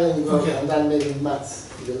the final work, Okay. and then maybe Matt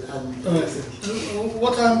will end.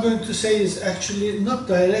 What I'm going to say is actually not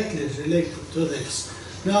directly related to this.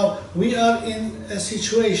 Now, we are in a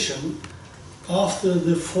situation after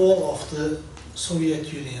the fall of the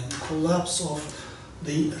Soviet Union, collapse of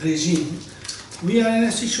the regime. We are in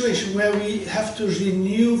a situation where we have to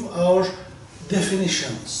renew our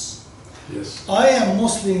definitions. Yes. I am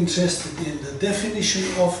mostly interested in the definition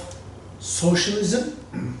of socialism,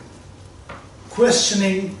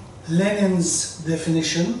 questioning Lenin's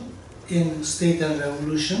definition in State and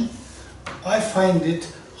Revolution. I find it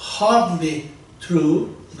hardly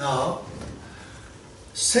true now.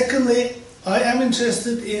 Secondly, I am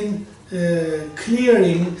interested in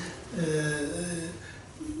clearing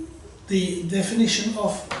the definition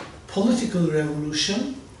of political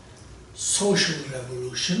revolution, social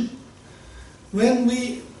revolution. When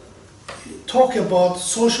we talk about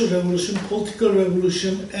social revolution, political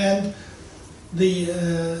revolution, and the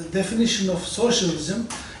definition of socialism,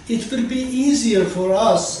 it will be easier for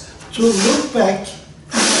us to look back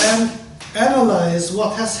and analyze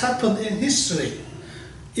what has happened in history.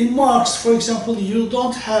 In Marx, for example, you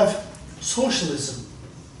don't have socialism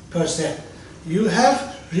per se. You have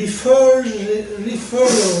referrals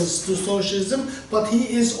to socialism, but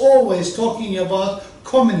he is always talking about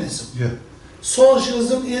communism. Yeah.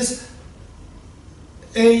 Socialism is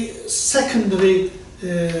a secondary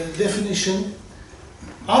definition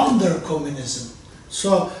under communism.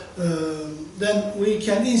 So then we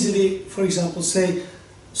can easily, for example, say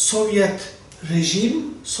Soviet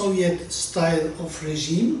regime, Soviet style of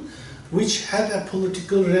regime, which had a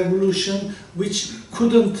political revolution which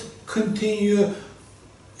couldn't continue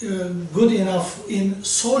good enough in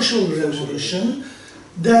social revolution,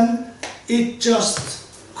 then it just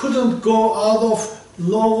couldn't go out of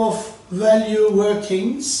law of value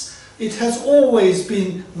workings. It has always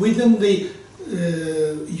been within the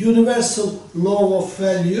universal law of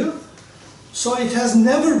value, so it has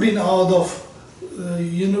never been out of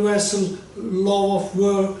universal law of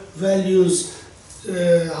values,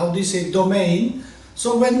 how do you say, domain.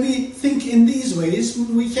 So when we think in these ways,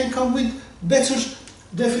 we can come with better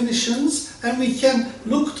definitions, and we can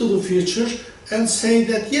look to the future and say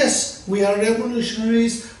that yes, we are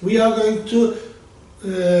revolutionaries, we are going to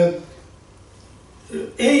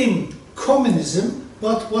aim communism,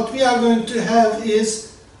 but what we are going to have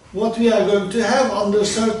is what we are going to have under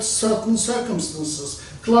certain circumstances.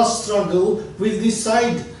 Class struggle will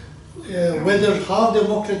decide whether how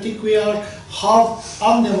democratic we are, how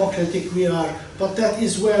undemocratic we are, but that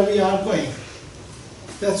is where we are going.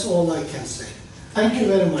 That's all I can say. Thank you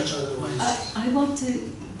very much, otherwise. I want to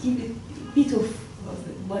give a bit of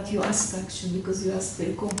what you asked actually, because you asked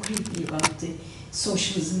very concretely about the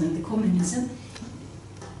socialism and the communism.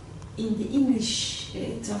 In the English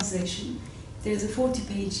translation, there's a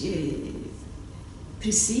 40-page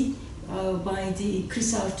précis by the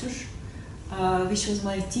Chris Arthur, which was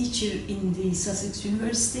my teacher in the Sussex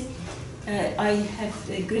University. I have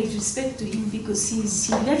a great respect to him because he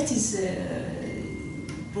left his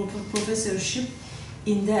professorship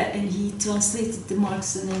in that, and he translated the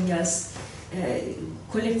Marx and Engels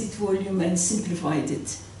collected volume and simplified it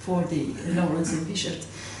for the Lawrence and Bishop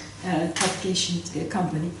publication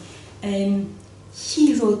company.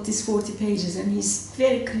 He wrote these 40 pages, and he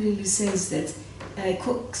very clearly says that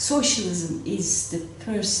socialism is the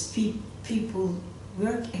first people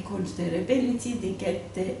work according to their ability, they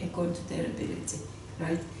get there according to their ability,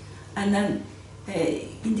 right? And then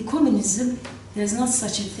in the communism, there's not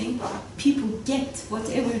such a thing. People get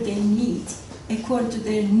whatever they need according to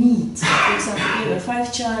their need. For example, you have a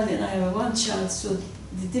 5 child and I have a 1 child, so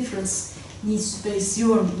the difference needs to base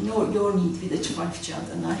your need with a 5 child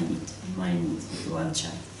and my need with 1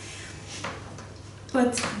 child.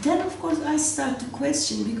 But then, of course, I start to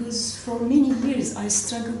question, because for many years I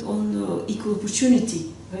struggled on equal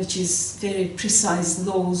opportunity, which is very precise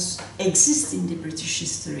laws exist in the British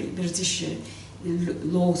history, British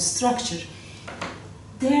law structure.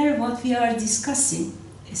 There, what we are discussing,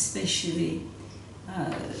 especially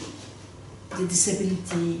the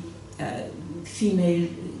disability, female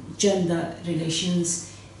gender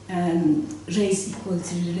relations, race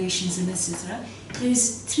equality relations, and etc. There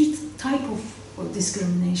is 3 types of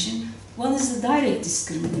discrimination. One is the direct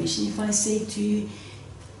discrimination. If I say to you,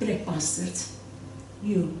 black bastard,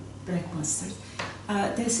 you black bastard,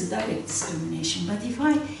 that's a direct discrimination. But if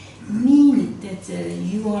I mean that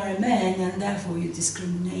you are a man and therefore you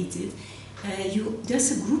discriminated,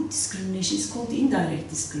 there's a group discrimination. It's called indirect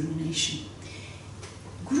discrimination.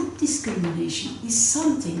 Group discrimination is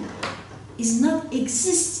something is not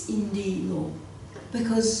exists in the law,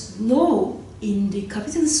 because law in the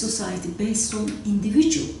capitalist society based on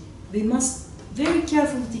individual, we must very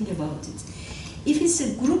carefully think about it. If it's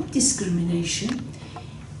a group discrimination,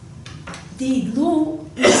 the law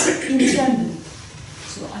is intended.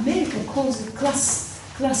 So America calls it class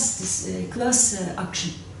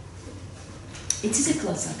action. It is a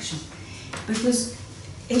class action. Because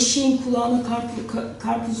eşeğin kulağına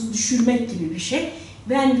karpuzu düşürmek gibi bir şey.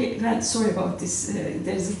 Sorry about this,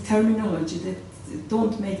 there's a terminology that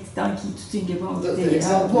don't make the donkey to think about the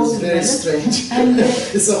example is very strange. And,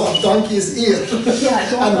 it's about donkey's ear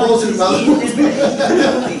yeah, and watermelon.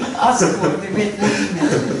 Ask for the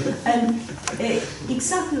watermelon. And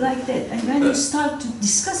exactly like that. And when you start to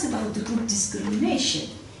discuss about the group discrimination,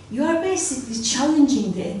 you are basically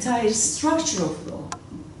challenging the entire structure of law.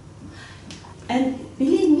 And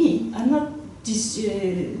believe me, I'm not just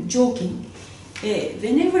joking.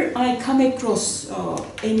 Whenever I come across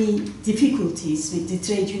any difficulties with the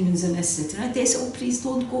trade unions and etc., they say, "Oh, please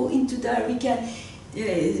don't go into there. We can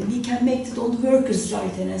make it on workers'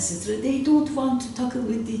 right and etc." They don't want to tackle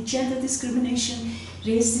with the gender discrimination,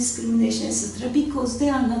 race discrimination, etc., because they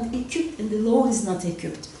are not equipped and the law is not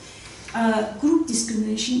equipped. Group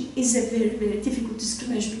discrimination is a very, very difficult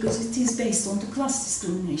discrimination because it is based on the class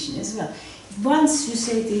discrimination as well. Once you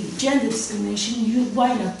say the gender discrimination,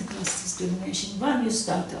 why not the class discrimination? When you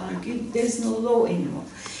start to argue, there is no law anymore.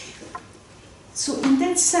 So in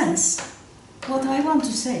that sense, what I want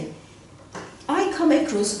to say, I come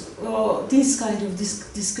across these kind of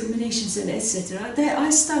discriminations and etc. Then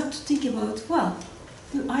I start to think about, well,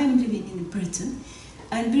 I am living in Britain,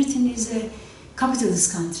 and Britain is a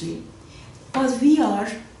capitalist country, but we are,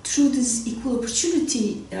 through this equal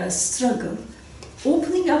opportunity struggle,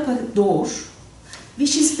 opening up a door,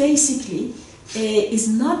 which is basically is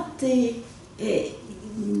not the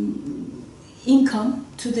income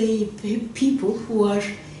to the people who are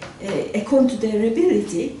according to their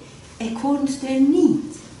ability, according to their need.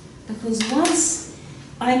 Because once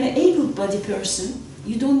I'm an able-bodied person,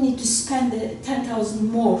 you don't need to spend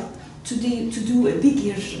 10,000 more to do a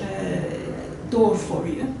bigger door for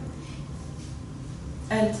you.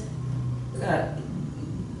 And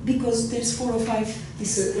because there's 4 or 5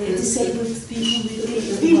 disabled people with a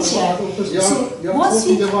wheelchair. You're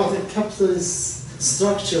talking about the capitalist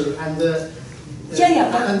structure and the...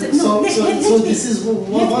 so this is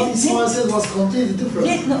what Ismail said was completely different.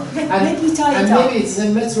 Let me tie it up. And maybe it's a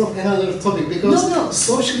matter of another topic, because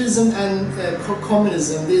socialism and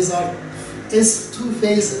communism, these are two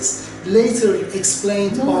phases, later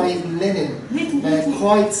explained by Lenin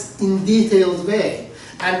quite in detailed way.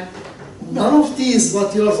 And none of these,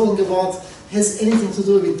 what you are talking about, has anything to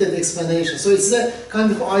do with that explanation. So it's a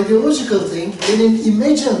kind of ideological thing. Lenin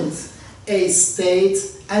imagined a state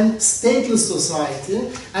and stateless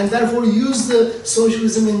society, and therefore used the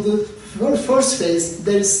socialism in the first phase.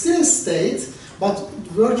 There is still a state, but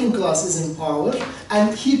working class is in power,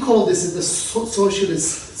 and he called this the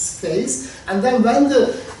socialist phase. And then when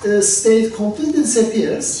the state completely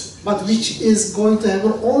disappears, but which is going to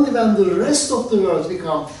happen only when the rest of the world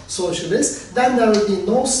become socialist, then there will be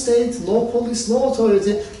no state, no police, no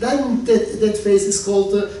authority. Then that phase is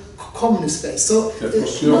called the communist phase. So,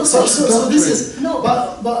 this is. I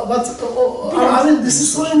mean, this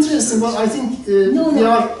is so interesting. But I think we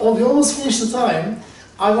almost finished the time.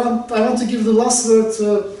 I want to give the last word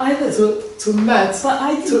to Matt. But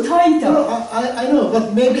I didn't tie it up. I know,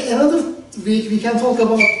 but maybe another week we can talk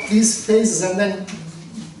about these phases, and then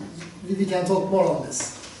we can talk more on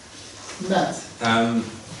this. Matt.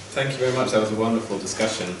 Thank you very much. That was a wonderful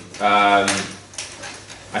discussion.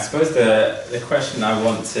 I suppose the question I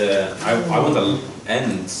want to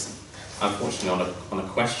end, unfortunately, on a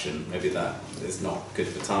question. Maybe that is not good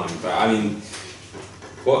for time. But I mean,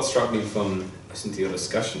 what struck me from listening to your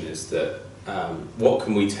discussion is that what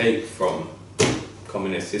can we take from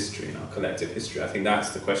communist history and our collective history? I think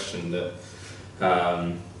that's the question that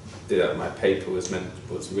my paper was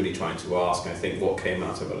really trying to ask. And I think what came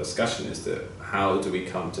out of our discussion is that how do we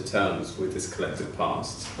come to terms with this collective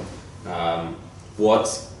past?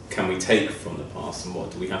 What can we take from the past, and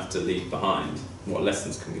what do we have to leave behind? What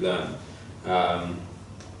lessons can we learn? That's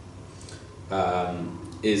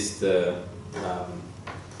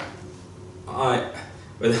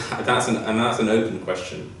an open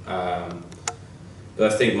question. But I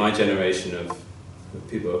think my generation of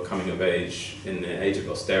people are coming of age in the age of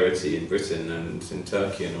austerity in Britain and in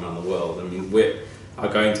Turkey and around the world. I mean, we are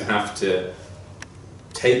going to have to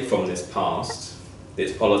take from this past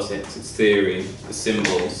its politics, its theory, the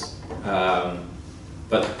symbols,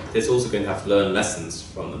 but it's also going to have to learn lessons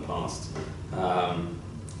from the past.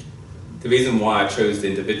 the reason why I chose the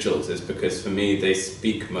individuals is because for me they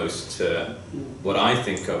speak most to what I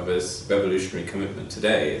think of as revolutionary commitment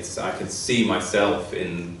today. I can see myself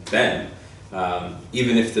in them,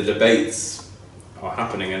 even if the debates are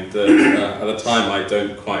happening and at the time I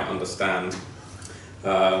don't quite understand.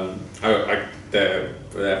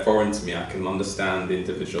 They're foreign to me. I can understand the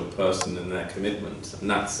individual person and their commitment, and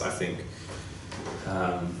that's, I think,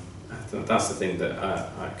 that's the thing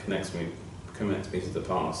that connects me to the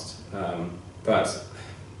past. But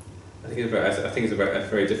I think it's a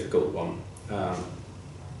very difficult one.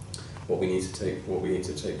 What we need to take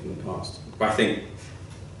from the past. But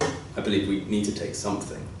I believe we need to take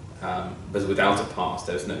something. But without a past,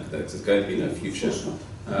 there's going to be no future.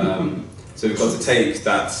 So we've got to take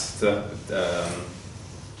the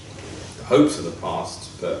hopes of the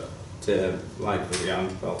past, but like with Jan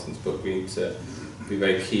Belton's book, we need to be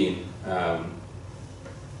very keen,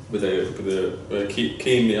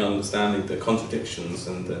 keenly understanding the contradictions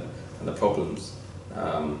and the problems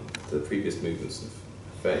the previous movements have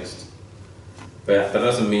faced. But that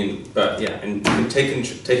doesn't mean. But yeah, in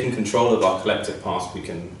taking control of our collective past, we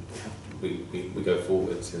go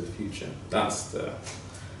forward to the future.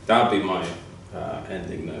 That would be my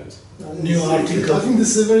ending note. New article. I think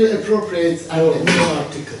this is a very appropriate ending. New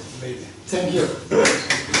article, maybe. Thank you.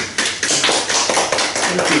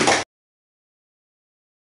 Thank you.